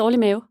lidt dårlig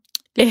mave?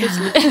 Ja.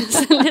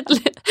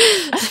 lidt.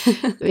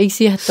 Jeg vil ikke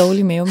sige, at jeg har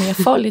dårlig mave, men jeg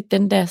får lidt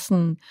den der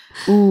sådan,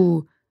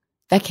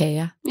 hvad kan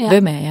jeg? Ja.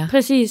 Hvem er jeg?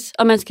 Præcis,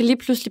 og man skal lige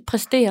pludselig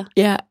præstere.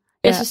 Ja.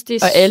 Jeg synes, det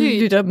er og sygt. alle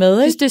lytter med,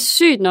 ikke? Jeg synes, det er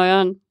sygt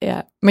nøjeren.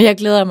 Ja, men jeg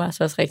glæder mig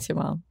også rigtig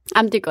meget.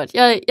 Jamen, det er godt.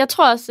 Jeg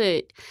tror også,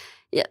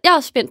 jeg er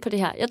også spændt på det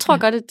her. Jeg tror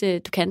godt,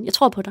 at du kan. Jeg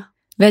tror på dig.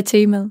 Hvad er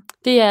temaet?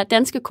 Det er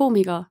danske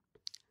komikere.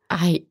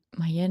 Ej,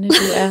 Marianne,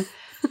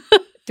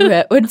 du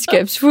er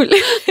ondskabsfuld.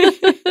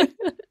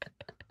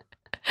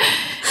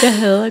 Jeg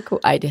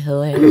hader det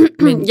hader jeg.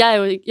 Men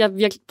jeg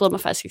virkelig bryder mig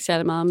faktisk ikke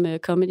særlig meget om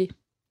comedy.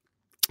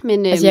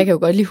 Men, altså, jeg kan jo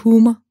godt lide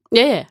humor.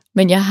 Ja.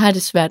 Men jeg har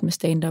det svært med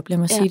stand-up, lad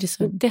mig sige det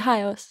sådan. Det har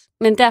jeg også.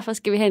 Men derfor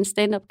skal vi have en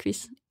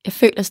stand-up-quiz. Jeg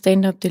føler,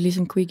 stand-up, det er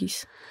ligesom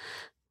quickies.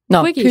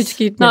 Nå,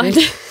 pytskidt med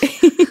det.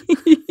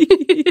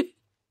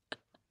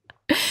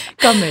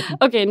 Kom med den.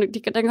 Okay, nu,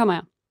 den kommer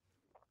her.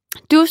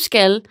 Du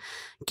skal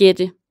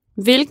gætte,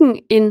 hvilken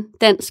en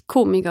dansk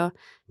komiker,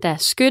 der er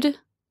skytte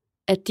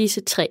af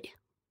disse 3.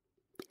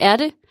 Er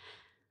det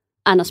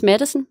Anders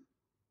Matthesen?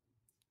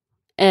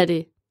 Er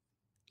det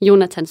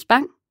Jonathan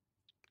Spang?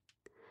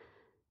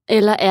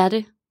 Eller er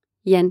det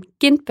Jan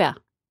Gintberg?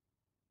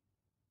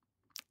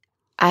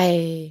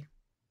 Ej.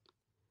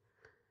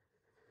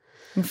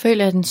 Nu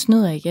føler jeg, at den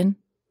snyder igen.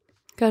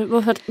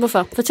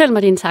 Hvorfor? Fortæl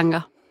mig dine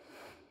tanker.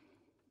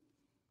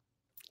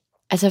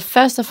 Altså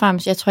først og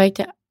fremmest, jeg tror ikke,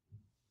 det er...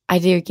 Ej,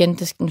 det er jo igen,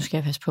 nu skal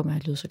jeg passe på med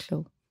at lyde så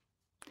klog.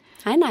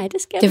 Nej,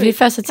 det skal det er fordi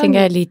først så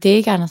tænker jeg lige, det er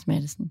ikke Anders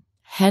Matthesen.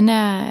 Han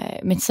er...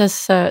 Men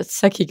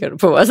så kigger du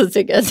på, og så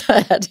tænker jeg, så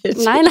er det...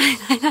 Nej.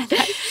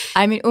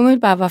 Ej, min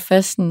umiddelbare var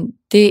først sådan,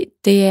 det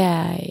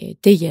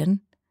er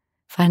Jan,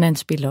 for han er en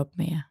spil op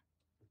med jer.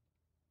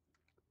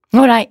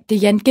 Nej, det er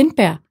Jan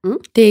Gintberg.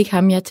 Det er ikke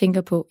ham, jeg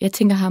tænker på. Jeg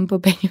tænker ham på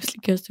Benjus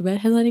Likørste. Hvad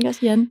hedder det ikke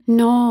også Jan?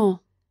 Nå.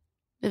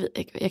 Jeg ved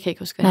ikke, jeg kan ikke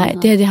huske, hvad nej,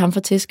 det er ham fra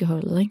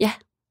tæskeholdet, ikke? Ja.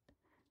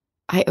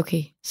 Ej,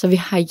 okay. Så vi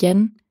har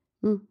Jan.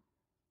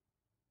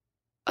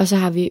 Og så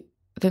har vi...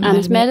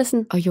 Anders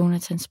Matthesen. Og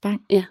Jonathan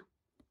Spang. Ja.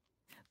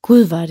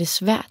 Gud, hvor er det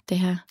svært, det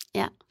her.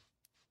 Ja.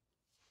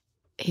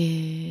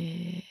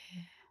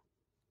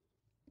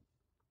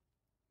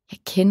 Jeg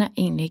kender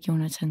egentlig ikke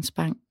Jonathan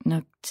Spang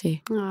nok til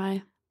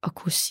at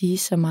kunne sige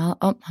så meget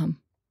om ham.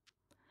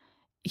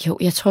 Jo,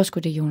 jeg tror sgu,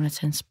 det er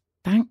Jonathan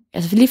Spang.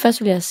 Altså, for lige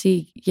først vil jeg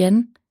sige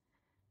Jan.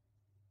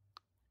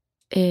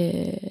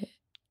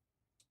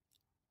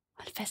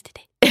 Hold fast i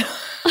det.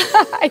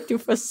 Ej, du er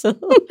for sød.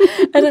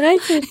 Er det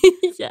rigtigt?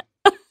 Ja.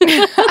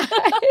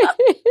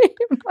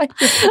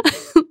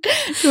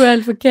 Du er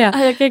alt forkert.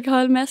 Jeg kan ikke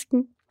holde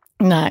masken.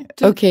 Nej,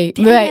 okay.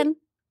 Det er Jan.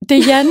 Det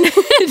er Jan.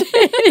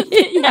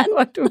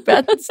 Jan, du er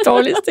verdens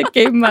dårligste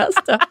game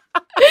master.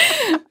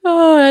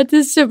 Det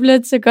er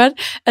simpelthen så godt,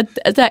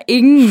 at der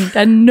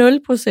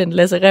er 0%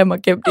 Lasse Remmer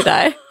gemt i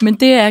dig. Men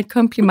det er et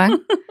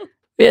kompliment,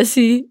 vil jeg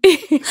sige.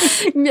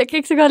 Jeg kan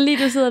ikke så godt lide,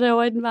 at du sidder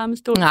derovre i den varme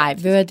stol. Nej,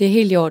 det er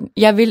helt i orden.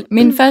 Jeg vil,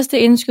 min første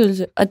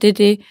indskydelse, og det er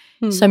det,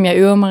 som jeg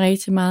øver mig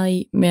rigtig meget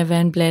i, med at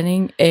være en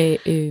blanding af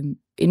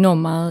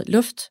enormt meget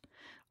luft,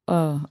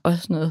 og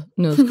også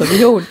noget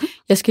skorpion.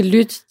 Jeg skal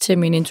lytte til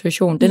min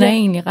intuition. Den er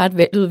egentlig ret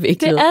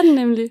veludviklet. Det er den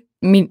nemlig.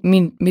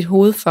 Mit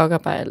hoved fucker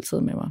bare altid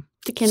med mig.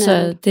 Det kender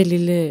jeg. Så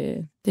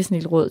det er sådan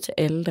et råd til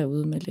alle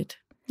derude med lidt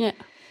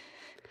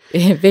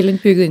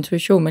velindbygget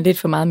intuition, men lidt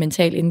for meget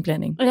mental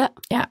indblanding.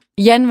 Ja.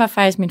 Jan var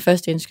faktisk min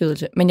første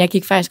indskydelse, men jeg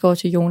gik faktisk over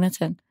til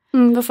Jonathan.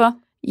 Hvorfor?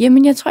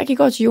 Jamen, jeg tror, jeg gik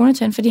over til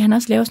Jonathan, fordi han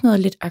også laver sådan noget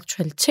lidt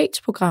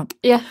aktualitetsprogram.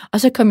 Ja.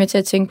 Og så kom jeg til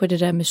at tænke på det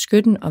der med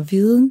skytten og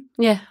viden.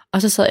 Ja.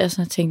 Og så sad jeg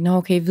sådan og tænkte,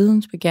 okay,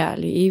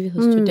 vidensbegærlig,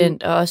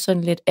 evighedsstudent, og også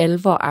sådan lidt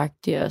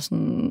alvoragtig, og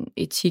sådan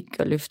etik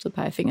og løftet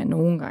pegefinger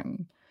nogle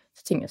gange.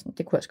 Så tænkte jeg sådan,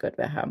 det kunne også godt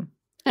være ham.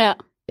 Ja.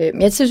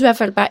 Men jeg synes i hvert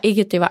fald bare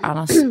ikke, at det var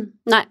Anders.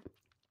 Nej.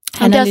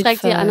 Han er også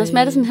rigtigt. Anders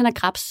Matthesen, han er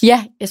krebs.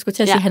 Ja, jeg skulle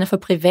til at sige, at han er for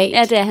privat.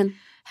 Ja, det er han.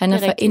 Han er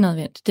for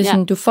indadvendt. Det er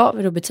sådan, du får,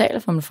 hvad du betaler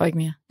for, men du får ikke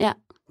mere. Ja,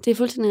 det er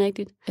fuldstændig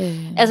rigtigt.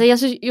 Altså, jeg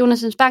synes,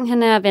 Jonathan Spang,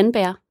 han er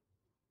vandbærer.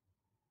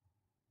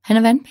 Han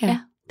er vandbærer? Ja,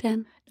 det er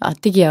han. Nå,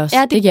 det giver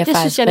også, det giver det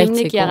faktisk synes jeg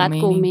nemlig giver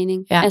ret god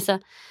mening. Ja. Altså,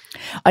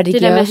 og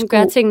det der med, at han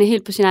gør tingene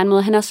helt på sin egen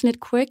måde. Han er også lidt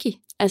quirky.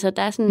 Altså,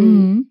 der er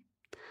sådan...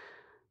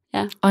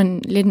 Ja. Og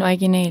lidt en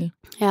original.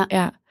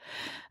 Ja.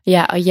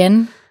 Ja, og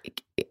Jan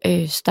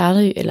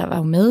startede, eller var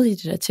jo med i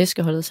det der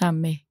tæskeholdet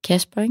sammen med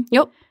Kasper, ikke?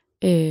 Jo.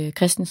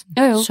 Christensen,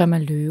 jo. som er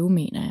løve,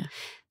 mener jeg.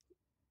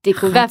 Det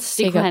kunne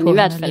han i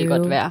hvert fald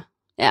godt være.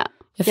 Ja.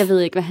 Jeg ved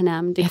ikke, hvad han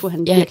er, men det kunne han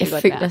virkelig godt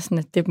være. Jeg føler sådan,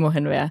 at det må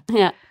han være.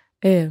 Ja.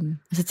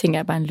 Og så tænker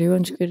jeg bare, en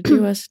løvenskytte,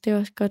 det er også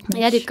et godt match.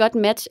 Ja, det er et godt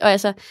match. Og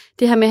altså,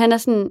 det her med, han er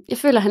sådan, jeg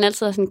føler, han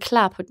altid er sådan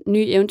klar på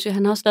nye eventyr.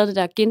 Han har også lavet det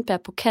der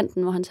Gintberg på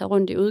kanten, hvor han tager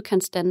rundt i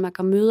udkants Danmark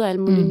og møder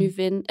alle mulige nye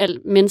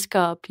mennesker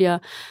og bliver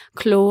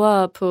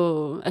klogere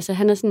på... Altså,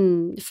 han er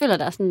sådan... Jeg føler,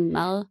 der er sådan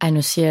meget... Ej,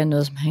 nu siger jeg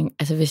noget, som han...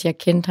 Altså, hvis jeg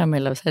kendte ham,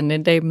 eller hvis han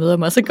en dag møder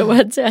mig, så kommer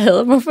han til at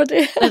hade mig for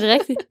det. Er det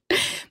rigtigt?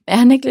 Er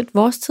han ikke lidt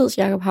vores tids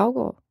Jacob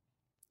Haugaard?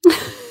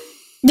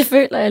 Det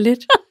føler jeg lidt.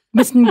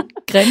 Med sådan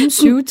grimme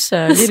suits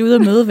og lidt ude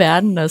at møde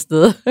verden og sådan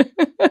noget.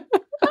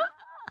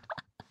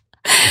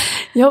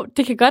 Jo,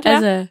 det kan godt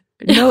være.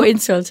 Altså, no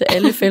insult til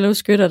alle fellow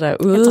skytter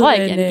derude. Jeg tror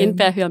ikke, at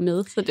Gintberg hører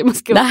med, så det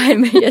måske... Nej,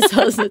 men jeg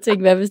så også og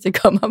tænkte, hvad hvis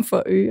det kommer ham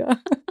for øre?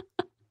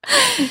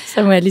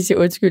 Så må jeg lige sige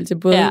undskyld til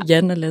både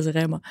Jan og Lasse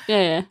Remmer.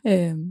 Ja.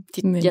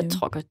 Jeg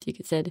tror godt, de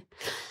kan tage det.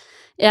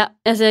 Ja,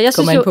 altså, jeg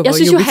synes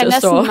jo, han er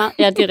sådan meget...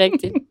 Ja, det er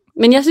rigtigt.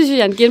 Men jeg synes jo,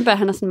 Jan Gintberg,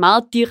 han er sådan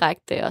meget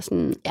direkte og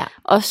sådan... Ja.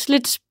 Også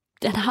lidt...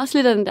 Han har også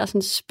lidt af den der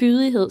sådan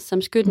spydighed,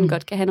 som skytten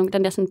godt kan have.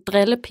 Den der sådan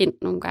drillepind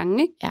nogle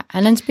gange, ikke? Ja,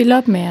 han er en spil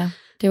op med jer.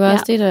 Det var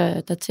også det,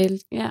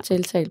 der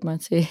tiltalte mig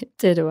til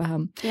det var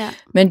ham. Ja.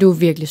 Men du er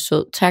virkelig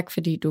sød. Tak,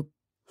 fordi du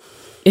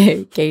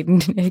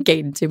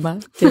gav den til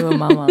mig. Det var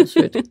meget, meget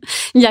sødt.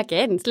 Jeg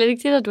gav den slet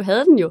ikke til dig, du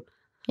havde den jo.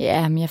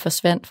 Ja, men jeg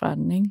forsvandt fra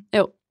den, ikke?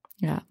 Jo.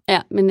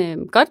 Ja,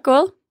 men godt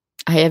gået.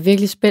 Og jeg er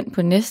virkelig spændt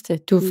på næste.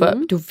 Du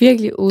er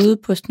virkelig ude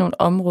på sådan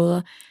nogle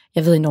områder,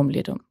 jeg ved enormt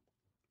lidt om.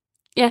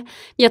 Ja,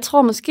 jeg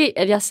tror måske,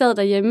 at jeg sad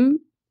derhjemme,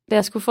 da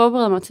jeg skulle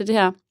forberede mig til det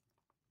her,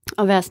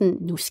 og være sådan,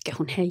 nu skal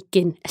hun have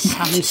igen af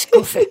samme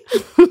skuffe.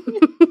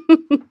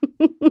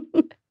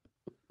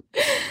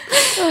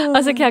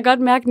 Og så kan jeg godt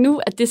mærke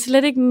nu, at det er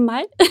slet ikke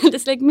mig. Det er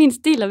slet ikke min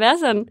stil at være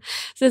sådan.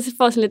 Så jeg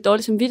får sådan lidt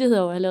dårlig samvittighed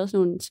over at have lavet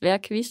sådan nogle svære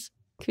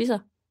quizzer.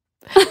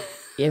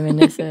 Jamen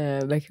altså,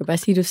 man kan jo bare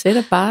sige, at du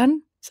sætter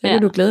barren, så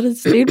kan du glæde dig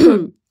til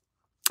det.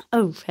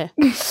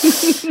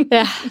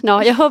 Ja. Nå,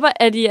 jeg håber,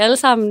 at I alle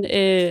sammen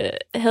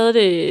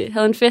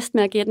havde en fest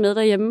med at gætte med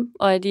derhjemme,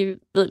 og at I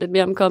ved lidt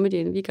mere om comedy,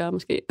 end vi gør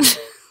måske.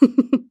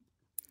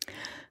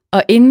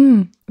 Og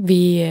inden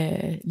vi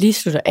lige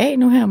slutter af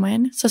nu her,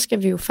 Marianne, så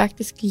skal vi jo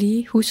faktisk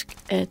lige huske,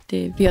 at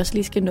vi også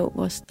lige skal nå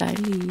vores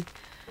dejlige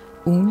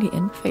ugenlige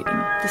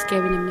anbefalinger. Det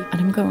skal vi nemlig. Og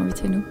dem kommer vi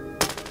til nu.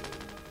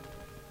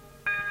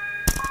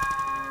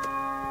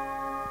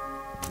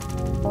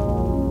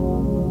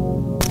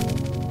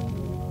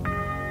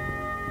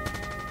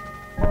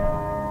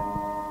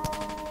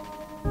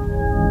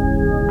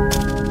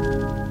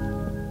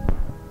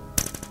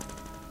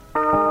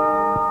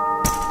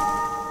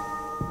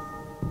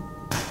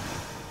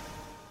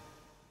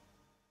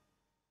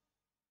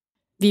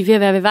 Vi er ved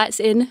at være ved vejs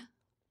ende.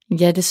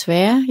 Ja,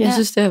 desværre. Jeg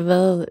synes, det har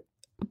været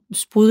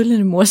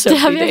sprudlende morsomt i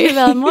dag. Det har virkelig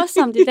været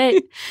morsomt i dag.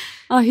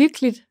 Og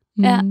hyggeligt.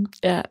 Ja,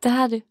 det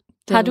har det.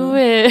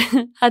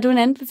 Har du en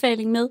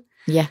anbefaling med?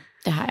 Ja,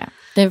 det har jeg.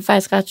 Det er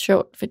faktisk ret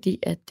sjovt, fordi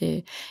at,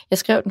 jeg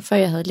skrev den, før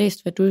jeg havde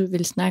læst, hvad du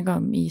ville snakke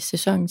om i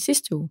sæsonen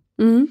sidste uge.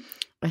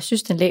 Og jeg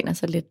synes, den læner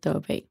sig lidt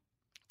deroppe af.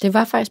 Det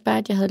var faktisk bare,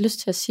 at jeg havde lyst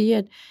til at sige,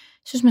 at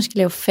jeg synes, man skal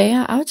lave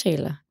færre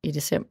aftaler i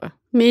december.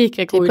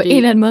 Mega god idé. Det er på en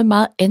eller anden måde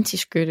meget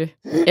antiskytte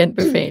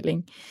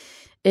anbefaling.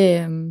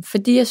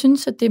 Fordi jeg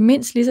synes, at det er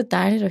mindst lige så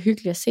dejligt og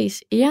hyggeligt at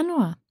ses i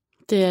januar.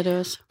 Det er det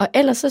også. Og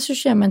ellers så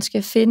synes jeg, at man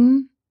skal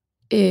finde...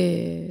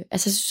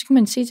 så skal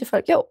man sige til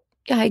folk, jo,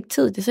 jeg har ikke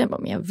tid i december,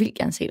 men jeg vil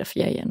gerne se dig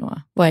 4.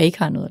 januar, hvor jeg ikke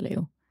har noget at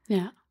lave.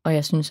 Ja. Og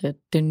jeg synes, at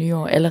det nye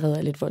år allerede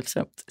er lidt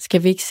voldsomt.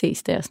 Skal vi ikke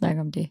ses der og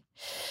snakke om det?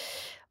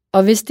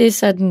 Og hvis det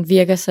sådan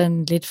virker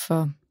sådan lidt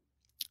for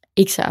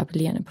ikke så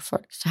appellerende på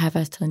folk, så har jeg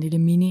faktisk taget en lille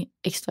mini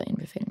ekstra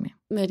anbefaling med.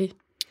 Hvad er det?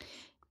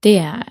 Det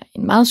er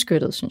en meget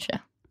skyttet, synes jeg.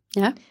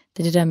 Ja. Det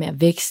er det der med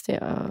at vækste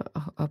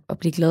og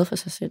blive glad for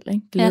sig selv,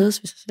 ikke?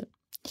 Glædes ved sig selv.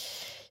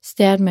 Så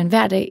det er, at man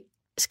hver dag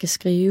skal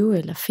skrive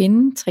eller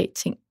finde 3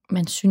 ting,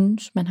 man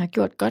synes, man har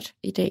gjort godt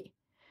i dag.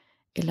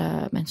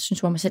 Eller man synes,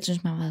 hvor man selv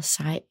synes, man har været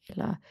sej.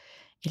 Eller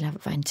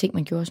var en ting,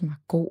 man gjorde, som var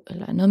god.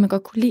 Eller noget, man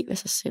godt kunne lide ved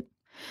sig selv.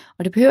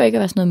 Og det behøver ikke at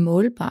være sådan noget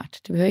målbart.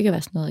 Det behøver ikke at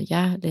være sådan noget,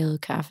 jeg lavede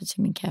kaffe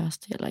til min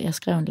kæreste, eller jeg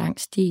skrev en lang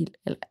stil,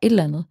 eller et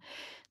eller andet.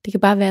 Det kan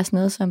bare være sådan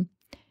noget som,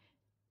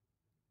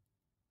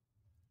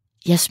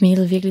 jeg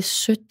smilede virkelig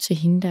sødt til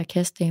hende, der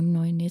kastdamen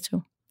over i Netto.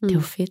 Det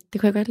var fedt,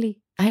 det kunne jeg godt lide.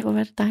 Ej, hvor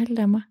var det dejligt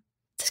af mig.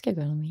 Det skal jeg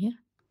gøre noget mere.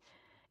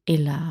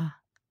 Eller,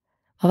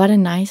 hvor var det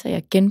nice, at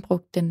jeg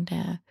genbrugte den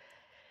der,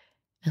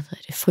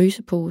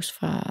 frysepose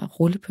fra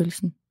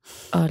rullepølsen,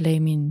 og lagde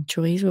min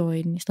chorizo over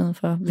i den, i stedet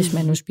for, hvis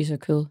man nu spiser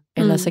kød.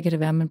 Ellers så kan det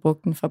være, at man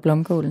brugte den fra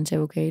blomkålen til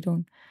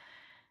avocadoen.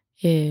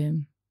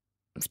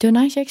 Det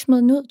var nice, jeg ikke smed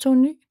den ud, tog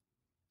en ny.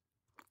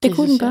 Det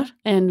kunne den godt.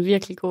 Det er en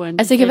virkelig god anbefaling.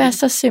 Altså, det kan være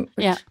så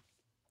simpelt. Ja.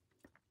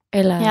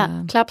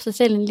 Eller, klap sig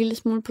selv en lille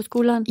smule på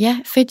skulderen. Ja,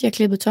 fedt, jeg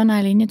klippede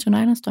tånegle, inden jeg tog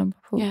neglestomper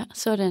på. Ja,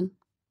 sådan.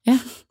 Ja,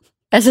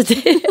 altså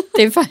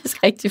det er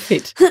faktisk rigtig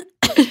fedt.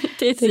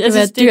 det kan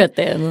være dyrt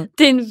dernede.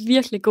 Det er en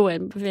virkelig god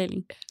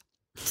anbefaling.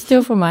 Så det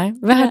var for mig.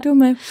 Hvad har du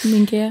med,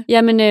 min kære?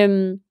 Jamen,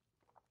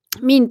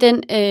 min,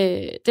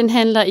 den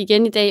handler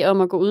igen i dag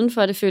om at gå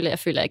udenfor. Det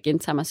føler jeg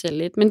gentager mig selv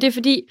lidt. Men det er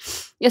fordi,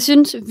 jeg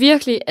synes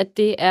virkelig, at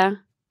det er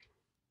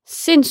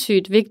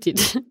sindssygt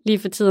vigtigt lige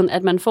for tiden,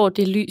 at man får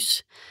det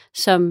lys,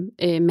 som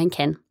man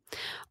kan.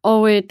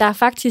 Og der er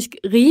faktisk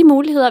rige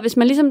muligheder, hvis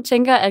man ligesom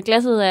tænker, at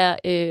glasset er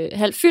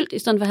halvt fyldt i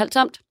stedet for halvt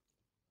tomt.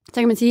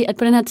 Så kan man sige, at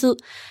på den her tid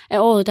af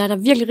året, der er der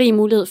virkelig rig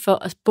mulighed for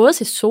at både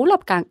se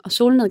solopgang og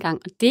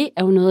solnedgang, og det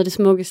er jo noget af det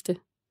smukkeste.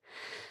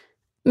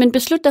 Men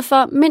beslut dig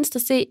for mindst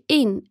at se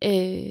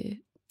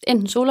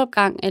enten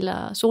solopgang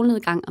eller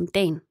solnedgang om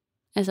dagen.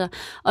 Altså,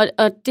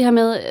 og det her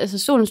med, altså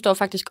solen står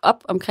faktisk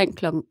op omkring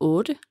klokken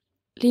 8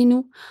 lige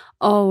nu,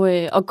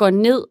 og går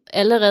ned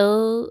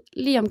allerede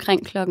lige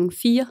omkring klokken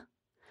 4.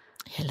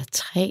 Eller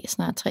 3,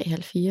 snart 3:30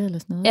 eller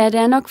sådan noget. Ja, det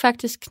er nok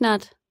faktisk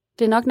snart,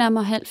 det er nok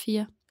nærmere 3:30.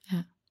 Ja.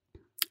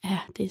 Ja,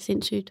 det er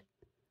sindssygt.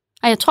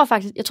 Ej, jeg tror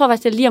faktisk,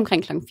 det er lige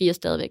omkring klokken 4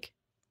 stadigvæk.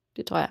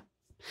 Det tror jeg.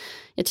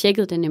 Jeg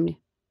tjekkede det nemlig.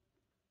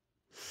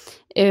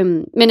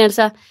 Men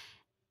altså,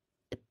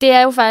 det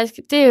er jo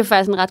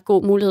faktisk en ret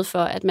god mulighed for,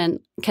 at man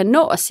kan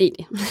nå at se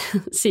det.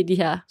 Se de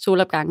her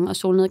solopgange og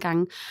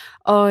solnedgange.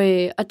 Og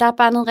der er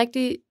bare noget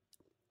rigtig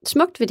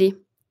smukt ved det.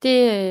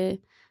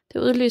 Det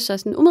udløser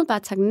sådan en umiddelbar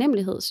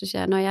taknemmelighed, synes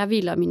jeg, når jeg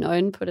hviler mine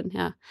øjne på den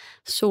her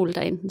sol,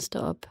 der enten står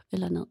op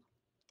eller ned.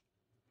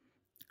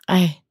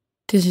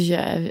 Det synes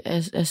jeg,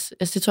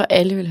 altså det tror jeg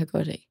alle vil have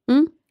godt af.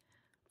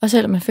 Og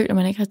selvom man føler,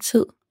 man ikke har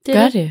tid,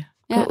 gør det.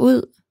 Gå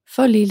ud,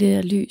 få lige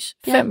lidt lys,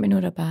 5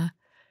 minutter bare.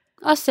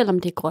 Også selvom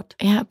det er gråt.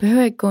 Ja,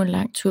 behøver ikke gå en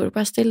lang tur. Du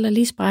bare stille dig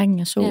lige sprækken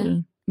af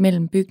solen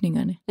mellem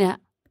bygningerne. Ja.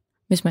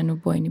 Hvis man nu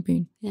bor inde i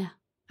byen. Ja.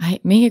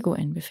 Mega god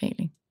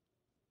anbefaling.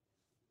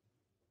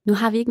 Nu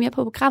har vi ikke mere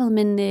på programmet,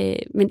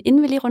 men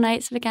inden vi lige runder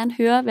af, så vil jeg gerne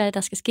høre, hvad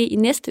der skal ske i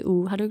næste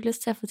uge. Har du ikke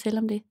lyst til at fortælle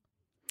om det?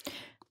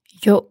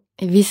 Jo,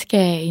 vi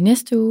skal i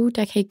næste uge,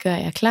 der kan I gøre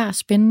jer klar,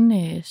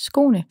 spænde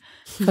skoene,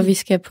 for vi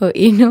skal på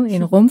endnu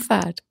en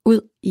rumfart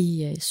ud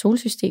i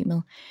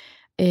solsystemet.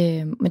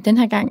 Men den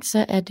her gang,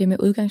 så er det med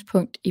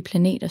udgangspunkt i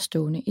planeter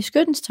stående i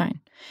Skyttens tegn.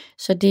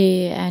 Så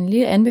det er en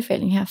lille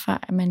anbefaling herfra,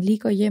 at man lige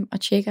går hjem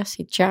og tjekker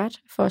sit chart,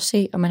 for at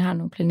se, om man har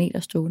nogle planeter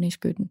stående i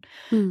Skytten.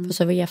 For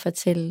så vil jeg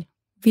fortælle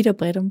vidt og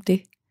bredt om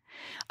det.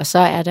 Og så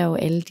er der jo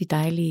alle de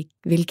dejlige,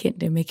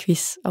 velkendte med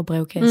quiz og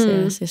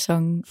brevkasse og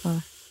sæson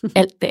og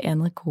alt det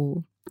andet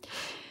gode.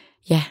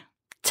 Ja,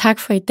 tak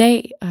for i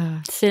dag. Og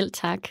selv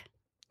tak.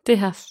 Det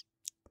har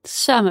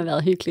sørme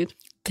været hyggeligt.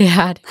 Det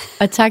har det.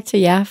 Og tak til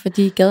jer,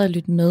 fordi I gad at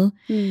lytte med.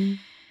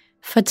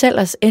 Fortæl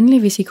os endelig,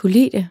 hvis I kunne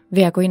lide det,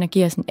 ved at gå ind og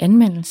give os en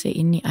anmeldelse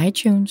inde i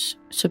iTunes.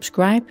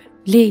 Subscribe,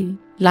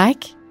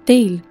 like,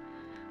 del.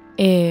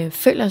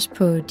 Følg os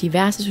på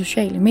diverse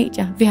sociale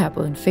medier. Vi har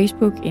både en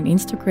Facebook, en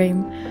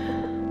Instagram,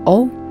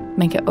 og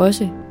man kan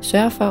også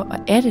sørge for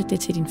at adde det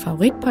til din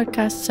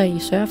favoritpodcast, så I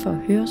sørger for at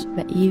høre os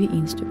hver evig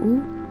eneste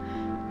uge.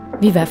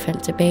 Vi er i hvert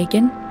fald tilbage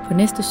igen på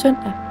næste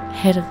søndag.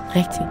 Ha' det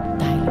rigtig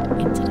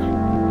dejligt indtil da.